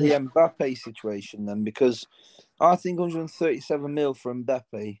about the Forget it. Mbappe situation then? Because I think 137 mil for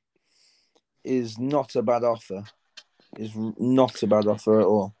Mbappe is not a bad offer. Is not a bad offer at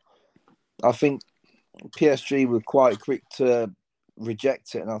all. I think PSG were quite quick to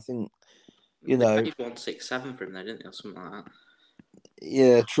reject it, and I think They paid 167 for him, though, didn't they, or something like that?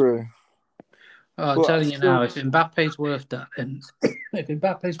 Yeah, true. I'm But telling you now, if Mbappe's worth that, and if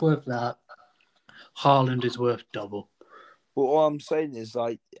Mbappe's worth that, Haaland is worth double. But all I'm saying is,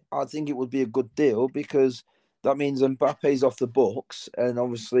 like, I think it would be a good deal because that means Mbappe's off the books, and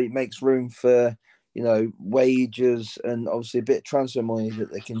obviously it makes room for, you know, wages and obviously a bit of transfer money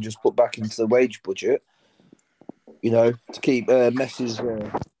that they can just put back into the wage budget, you know, to keep Messi's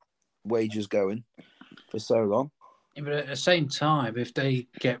wages going for so long. Yeah, but at the same time, if they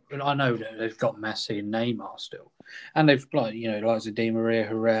get, I know that they've got Messi and Neymar still, and they've like Di Maria,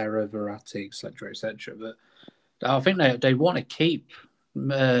 Herrera, Verratti, etc. But I think they want to keep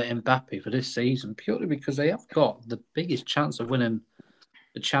Mbappe for this season purely because they have got the biggest chance of winning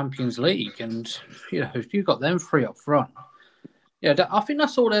the Champions League, and if you've got them three up front, I think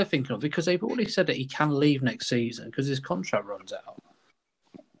that's all they're thinking of because they've already said that he can leave next season because his contract runs out,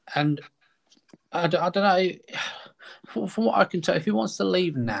 and I don't know. From what I can tell, if he wants to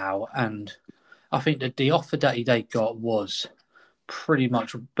leave now, and I think that the offer that they got was pretty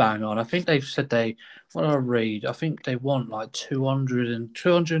much bang on. I think they've said what I read, I think they want like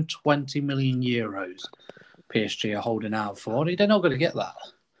 220 million euros PSG are holding out for. They're not going to get that.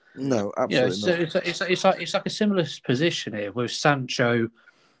 No, absolutely not. It's like a similar position here with Sancho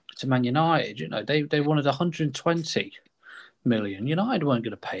to Man United. They wanted 120 million. United weren't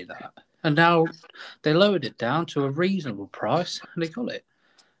going to pay that. And now they lowered it down to a reasonable price and they got it.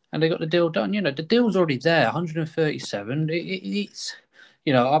 And they got the deal done. The deal's already there, 137. It's,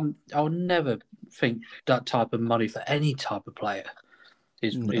 I'll never think that type of money for any type of player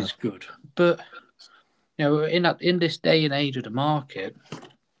is good. But, in this day and age of the market,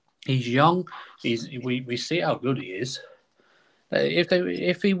 he's young. We see how good he is.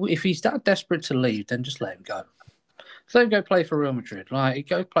 If he's that desperate to leave, then just let him go. Let him go play for Real Madrid. Like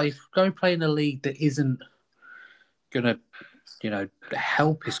go play in a league that isn't gonna,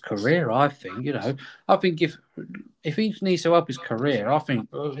 help his career. I think. I think if he needs to help his career, I think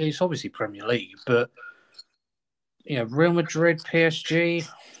it's obviously Premier League, but Real Madrid, PSG,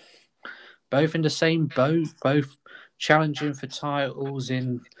 both in the same boat, both challenging for titles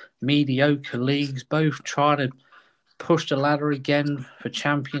in mediocre leagues, both trying to push the ladder again for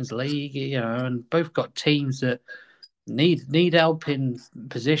Champions League, and both got teams that need help in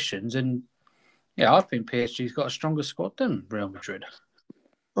positions. And I think PSG's got a stronger squad than Real Madrid.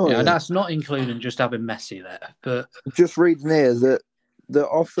 That's not including just having Messi there. But just reading here that the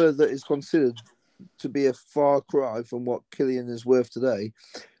offer that is considered to be a far cry from what Kylian is worth today,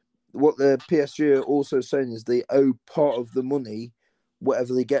 what the PSG are also saying is they owe part of the money,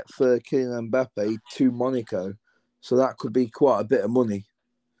 whatever they get for Kylian Mbappe, to Monaco. So that could be quite a bit of money.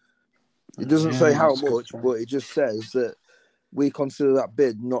 It doesn't say how much, but it just says that we consider that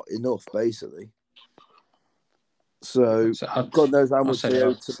bid not enough, basically. So God knows how much they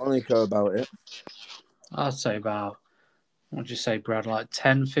owe to Monaco about it. I'd say about, what would you say, Brad, like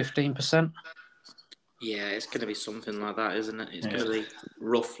 10, 15%? Yeah, it's going to be something like that, isn't it? It's going to be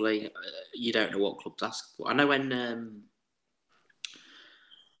roughly, you don't know what clubs ask for. I know when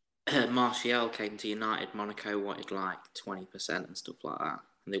Martial came to United, Monaco wanted like 20% and stuff like that.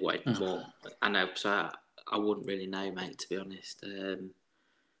 And they wanted more. I know, so I wouldn't really know, mate, to be honest.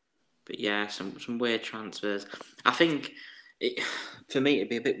 But yeah, some weird transfers. I think, for me, it'd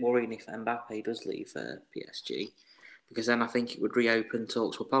be a bit worrying if Mbappe does leave PSG, because then I think it would reopen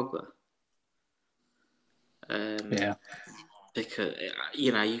talks with Pogba. Because,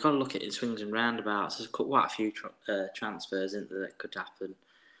 you've got to look at it in swings and roundabouts. There's quite a few transfers that could happen.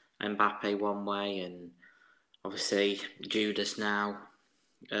 Mbappe one way, and obviously Judas now,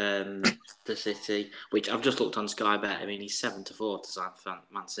 the City, which I've just looked on Sky Bet. I mean, he's 7-4 to sign for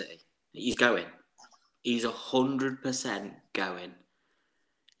Man City. He's going. He's 100% going.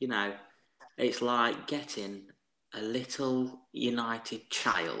 It's like getting a little United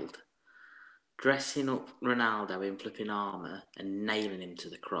child, dressing up Ronaldo in flipping armour and nailing him to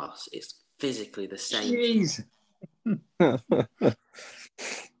the cross. It's physically the same. Jeez.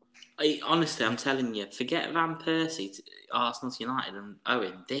 Honestly, I'm telling you, forget Van Persie, Arsenal to United and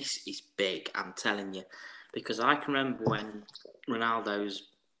Owen. This is big, I'm telling you. Because I can remember when Ronaldo's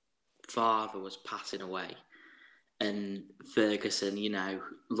father was passing away and Ferguson,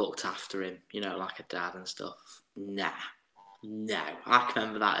 looked after him, like a dad and stuff. No. I can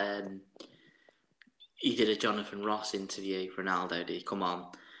remember that he did a Jonathan Ross interview, Ronaldo did, come on.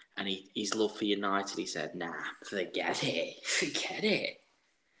 And his love for United, he said, nah, forget it.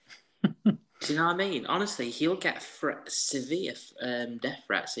 Do you know what I mean? Honestly, he'll get severe death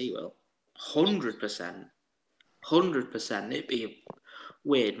threats, he will. 100%. 100%. It'd be a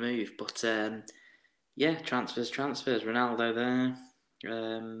weird move, but transfers. Ronaldo there.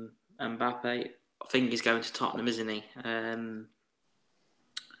 Mbappe. I think he's going to Tottenham, isn't he?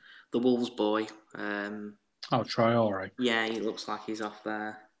 The Wolves boy. Traore. Yeah, he looks like he's off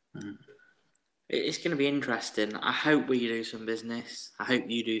there. It's going to be interesting. I hope we do some business. I hope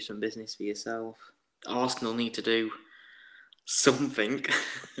you do some business for yourself. Arsenal need to do something.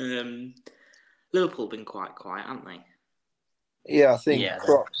 Liverpool have been quite quiet, haven't they? Yeah, I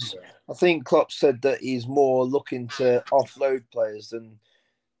think Klopp said that he's more looking to offload players than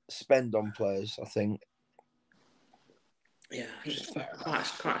spend on players, I think. Yeah, it's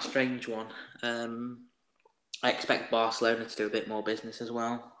quite a strange one. I expect Barcelona to do a bit more business as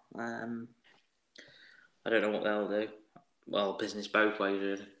well. I don't know what they'll do. Well, business both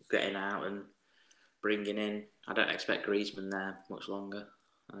ways, getting out and bringing in. I don't expect Griezmann there much longer.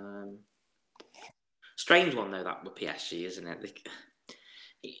 Strange one though, that with PSG, isn't it?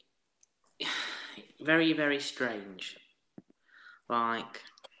 Very, very strange. Like,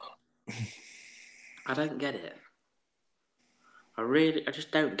 I don't get it. I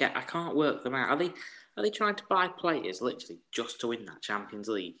just don't get. I can't work them out. Are they trying to buy players literally just to win that Champions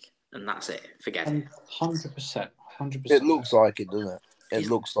League, and that's it? Forget it. 100%. It looks like it, doesn't it? It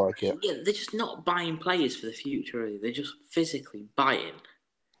looks like it. Yeah, they're just not buying players for the future. They're just physically buying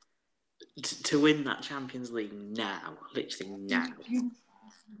to win that Champions League now, literally now. You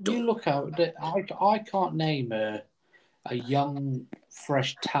look out. I can't name a young,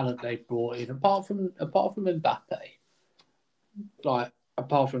 fresh talent they brought in apart from Mbappe.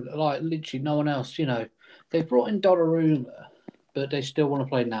 Apart from literally no one else. They brought in Donnarumma, but they still want to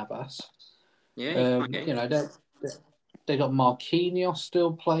play Navas. Yeah, they got Marquinhos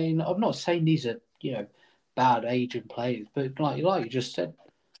still playing. I'm not saying these are bad aging players, but like you just said,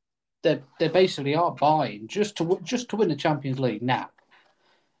 they basically are buying just to win the Champions League now.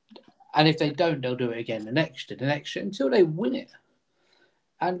 And if they don't, they'll do it again the next year until they win it.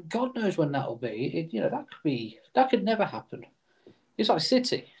 And God knows when that'll be. That could never happen. It's like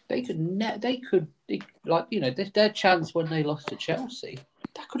City. Their chance when they lost to Chelsea,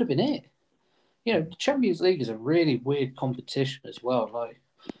 that could have been it. The Champions League is a really weird competition as well.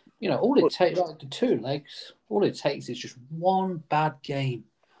 All it takes, the two legs, all it takes is just one bad game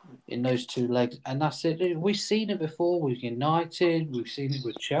in those two legs, and that's it. We've seen it before with United, we've seen it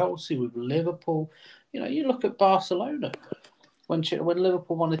with Chelsea, with Liverpool. You look at Barcelona when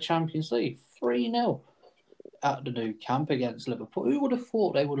Liverpool won the Champions League 3-0 at the Nou Camp against Liverpool. Who would have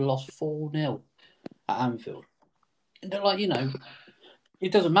thought they would have lost 4-0 at Anfield? And they're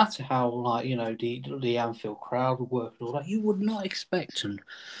it doesn't matter how the Anfield crowd would work and all that. You would not expect them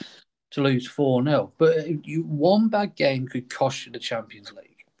to lose 4-0, but one bad game could cost you the Champions League.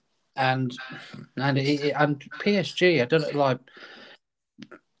 And PSG, I don't know,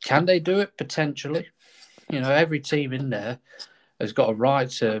 can they do it? Potentially. Every team in there has got a right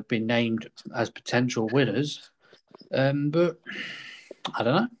to be named as potential winners. But I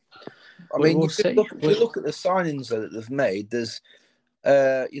don't know. We'll see. If you look at the signings that they've made, there's,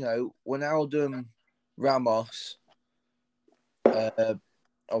 Ronaldo, Ramos,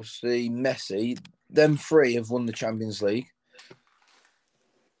 obviously Messi. Them three have won the Champions League.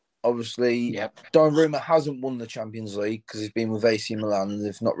 Obviously, Donnarumma hasn't won the Champions League because he's been with AC Milan and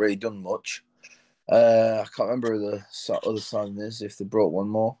they've not really done much. I can't remember who the other signing is, if they brought one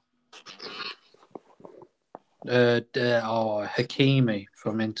more. Hakimi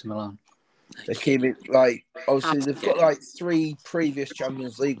from Inter Milan. Hakimi, obviously they've got 3 previous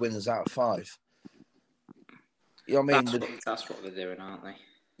Champions League winners out of 5. You know what I mean? That's what they're doing, aren't they?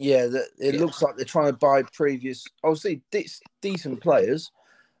 Yeah, it looks like they're trying to buy previous, obviously decent players,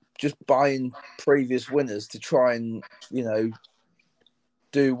 just buying previous winners to try and,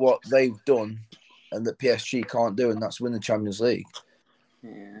 do what they've done and that PSG can't do, and that's win the Champions League.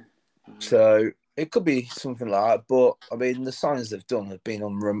 Yeah. So it could be something like that, but the signings they've done have been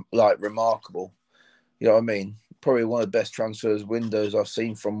remarkable. You know what I mean? probably one of the best transfers windows I've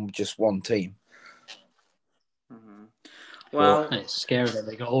seen from just one team. Mm-hmm. Well, and it's scary that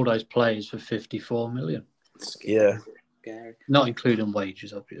they got all those players for 54 million. Yeah. Scary. Not including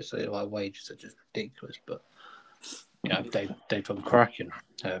wages, obviously. Like, wages are just ridiculous, but they've done cracking.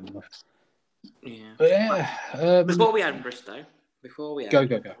 Yeah. But yeah, Before we end, Bristow. Before we end, Go.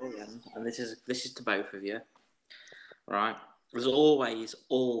 And this is to both of you, right? There's always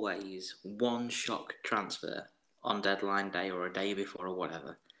one shock transfer on deadline day or a day before or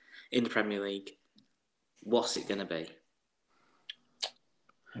whatever in the Premier League. What's it going to be?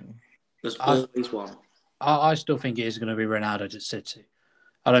 There's always one. I still think it is going to be Ronaldo to City.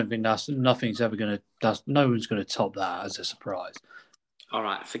 I don't think no one's going to top that as a surprise. All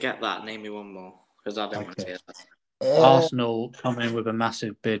right, forget that. Name me one more because I don't want to hear that. Arsenal come in with a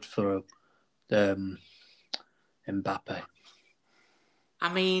massive bid for Mbappe.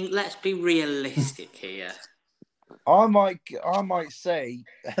 I mean, let's be realistic here. I might say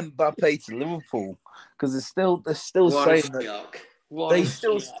Mbappe to Liverpool because they're still what saying that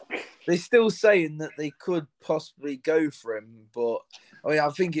they're still saying that they could possibly go for him, but I mean I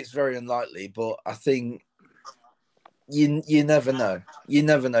think it's very unlikely. But I think you never know. You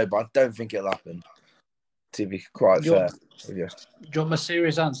never know, but I don't think it'll happen. To be quite fair, do you want my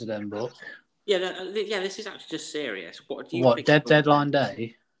serious answer then, bro? Yeah, this is actually just serious. What do you think? Deadline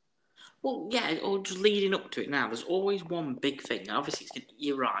day? Well, yeah, or just leading up to it now. There's always one big thing. And obviously,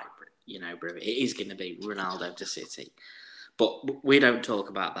 you're right, bro. It is going to be Ronaldo to City. But we don't talk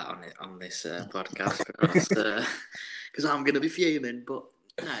about that on this podcast because I'm going to be fuming. But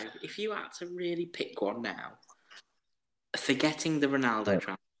no, if you had to really pick one now, forgetting the Ronaldo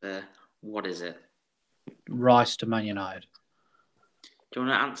transfer, what is it? Rice to Man United. Do you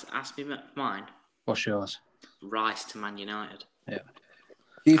want to ask me mine? What's yours? Rice to Man United. Yeah.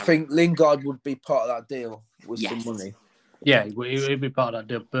 Do you think Lingard would be part of that deal with some money? Yeah, he'd be part of that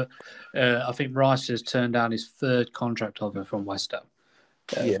deal. But I think Rice has turned down his third contract offer from West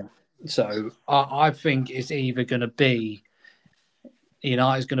Ham. So I think it's either going to be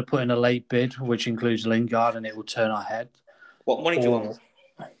United's going to put in a late bid, which includes Lingard, and it will turn our head. What money do you want?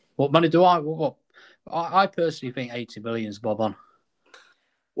 What money do I want? I personally think 80 million is bob on.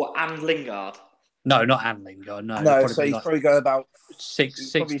 What, and Lingard? No, not and Lingard. No, so he's probably going about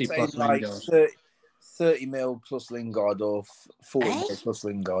 60 plus like Lingard. 30 mil plus Lingard or 40 mil plus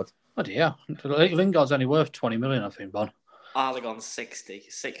Lingard. Oh dear, Lingard's only worth 20 million, I think, Bon. I'd have gone 60.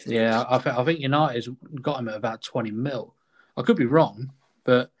 Yeah, I think United's got him at about 20 mil. I could be wrong,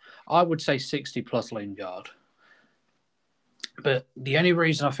 but I would say 60 plus Lingard. But the only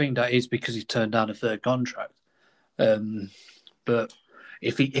reason I think that is because he's turned down a third contract. But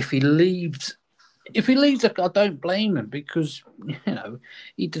if he leaves, I don't blame him because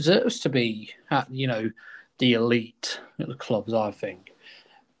he deserves to be at the elite at the clubs. I think.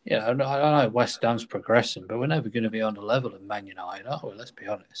 Yeah, I know West Ham's progressing, but we're never going to be on the level of Man United, are we? Let's be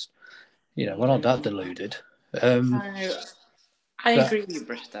honest. We're not that deluded. I agree with you,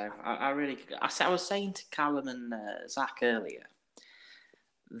 Bristow. I really. I was saying to Callum and Zach earlier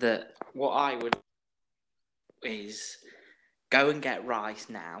that what I would is go and get Rice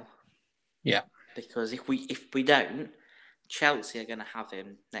now. Yeah. Because if we don't, Chelsea are going to have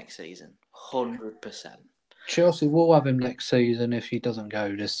him next season, 100%. Chelsea will have him next season if he doesn't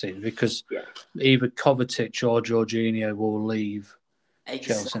go this season because either Kovacic or Jorginho will leave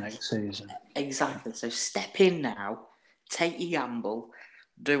Chelsea next season. Exactly. So step in now, take your gamble,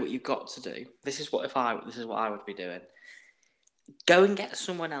 do what you've got to do. This is what I would be doing. Go and get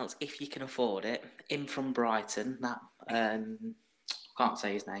someone else if you can afford it. In from Brighton, that can't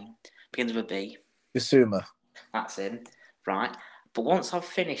say his name. Begins with a B. Bissouma. That's in. Right. But once I've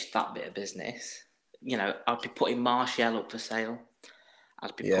finished that bit of business, I'd be putting Martial up for sale.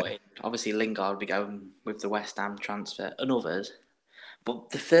 I'd be putting, obviously Lingard would be going with the West Ham transfer and others. But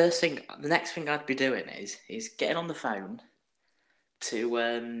the next thing I'd be doing is getting on the phone to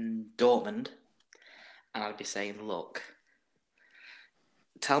Dortmund and I'd be saying, look,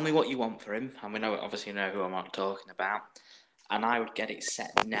 tell me what you want for him. And we obviously know who I'm talking about. And I would get it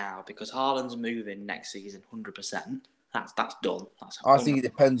set now because Haaland's moving next season 100%. That's done. I think it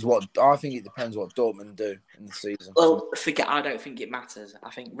depends what Dortmund do in the season. Well, I don't think it matters.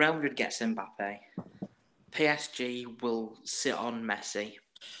 I think Real Madrid gets Mbappe. PSG will sit on Messi.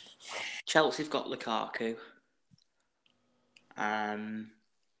 Chelsea's got Lukaku.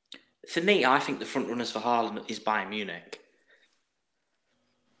 For me, I think the front runners for Haaland is Bayern Munich.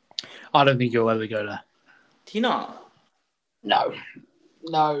 I don't think he'll ever go there. Do you not? No.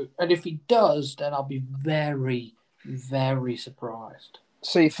 And if he does, then I'll be very, very surprised.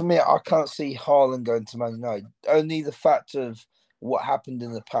 See, for me, I can't see Haaland going to Man United. Only the fact of what happened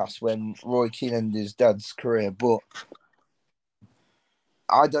in the past when Roy Keane ended his dad's career. But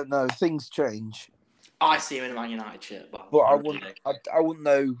I don't know. Things change. I see him in a Man United shirt, But I wouldn't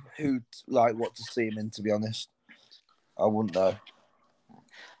know what to see him in. To be honest, I wouldn't know.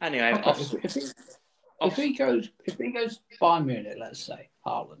 Anyway, okay, if he goes Bayern Munich, let's say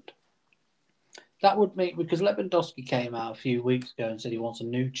Haaland, that would mean, because Lewandowski came out a few weeks ago and said he wants a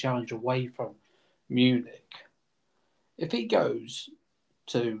new challenge away from Munich. If he goes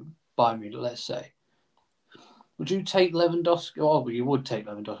to Bayern Munich, let's say, would you take Lewandowski? Oh, well, you would take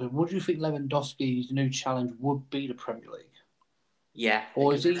Lewandowski. Would you think Lewandowski's new challenge would be the Premier League? Yeah.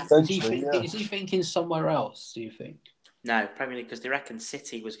 Or is he thinking somewhere else, do you think? No, Premier League, because they reckon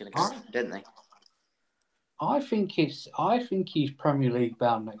City was going to go, didn't they? I think he's Premier League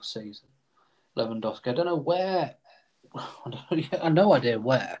bound next season, Lewandowski. I don't know where. I have no idea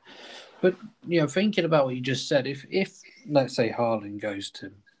where. But, thinking about what you just said, if let's say Haaland goes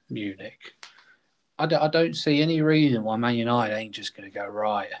to Munich, I don't see any reason why Man United ain't just going to go,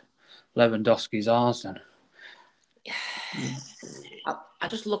 right, Lewandowski's ours then. I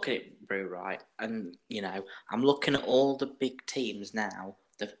just look at it, Brew, right? And, I'm looking at all the big teams now.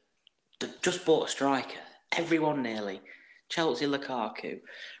 They've just bought a striker. Everyone nearly. Chelsea, Lukaku.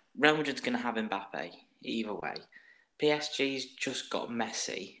 Real Madrid's going to have Mbappe, either way. PSG's just got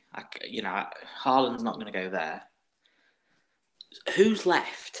Messi. Haaland's not going to go there. Who's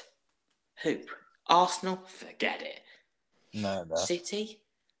left? Who? Arsenal? Forget it. No. City?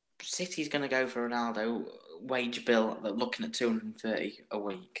 City's going to go for Ronaldo. Wage bill, looking at 230 a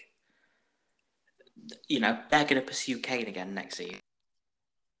week. They're going to pursue Kane again next season.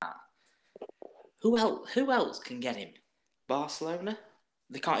 Who else can get him? Barcelona?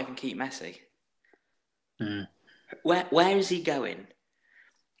 They can't even keep Messi. Mm. Where is he going?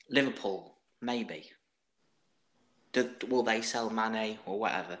 Liverpool, maybe. Will they sell Mane or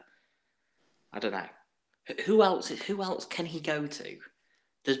whatever? I don't know. Who else can he go to?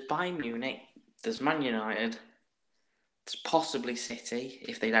 There's Bayern Munich. There's Man United. There's possibly City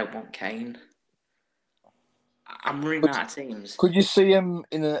if they don't want Kane. I'm running out of teams. Could you see him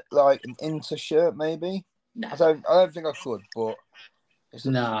in an Inter shirt? Maybe. No. I don't think I could, but I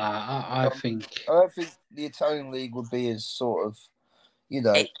think I don't think the Italian league would be his sort of, in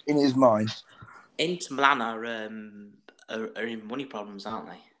his mind. Inter Milan are in money problems, aren't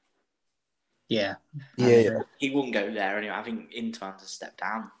they? Yeah. Yeah. He wouldn't go there anyway. I think Inter has to step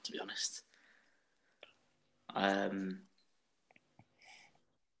down, to be honest.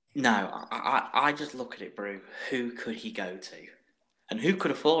 No, I just look at it, Brew. Who could he go to? And who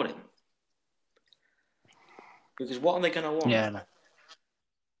could afford him? Because what are they going to want? Yeah, no.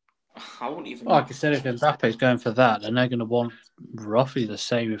 I wouldn't even... Like I said, if Mbappe's going for that, then they're going to want roughly the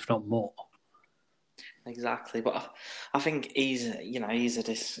same, if not more. Exactly, but I think he's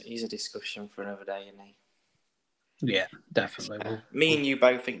a discussion for another day, isn't he? Yeah, definitely. Me and you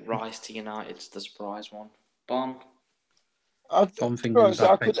both think Rice to United's the surprise one. Bon? I could see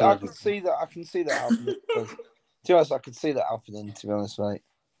that. I can see that happening. To be honest, I could see that happening. To be honest, mate,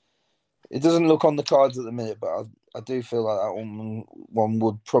 it doesn't look on the cards at the minute, but I do feel like that one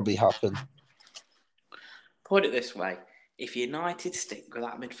would probably happen. Put it this way: if United stick with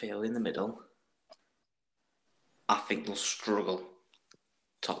that midfield in the middle, I think they'll struggle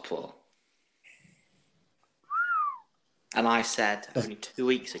top 4. And I said only 2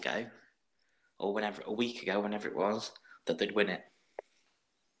 weeks ago, or a week ago, whenever it was, that they'd win it.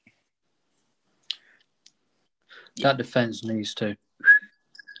 That defence needs to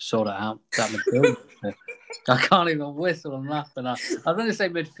sort it out. That midfield. I can't even whistle. I'm laughing. I was going to say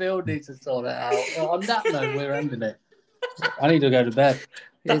midfield needs to sort it out. Well, on that note, we're ending it. I need to go to bed.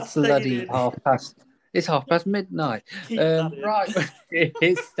 It's bloody 1:30. It's midnight. Right.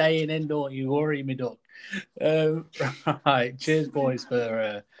 It's staying in, don't you worry, me duck. Right. Cheers, boys,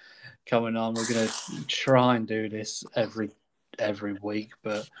 for coming on. We're going to try and do this every week,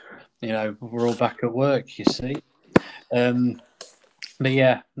 but, we're all back at work, you see. But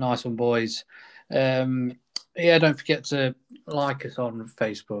yeah, nice one, boys. Don't forget to like us on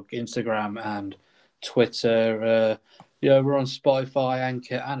Facebook, Instagram, and Twitter. We're on Spotify,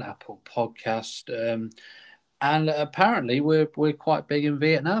 Anchor, and Apple Podcast. And apparently, we're quite big in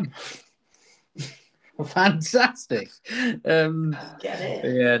Vietnam. Fantastic. Get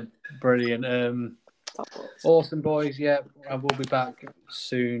it. Yeah, brilliant. Awesome, boys. Yeah, I will be back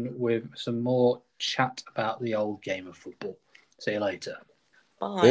soon with some more chat about the old game of football. See you later. Bye.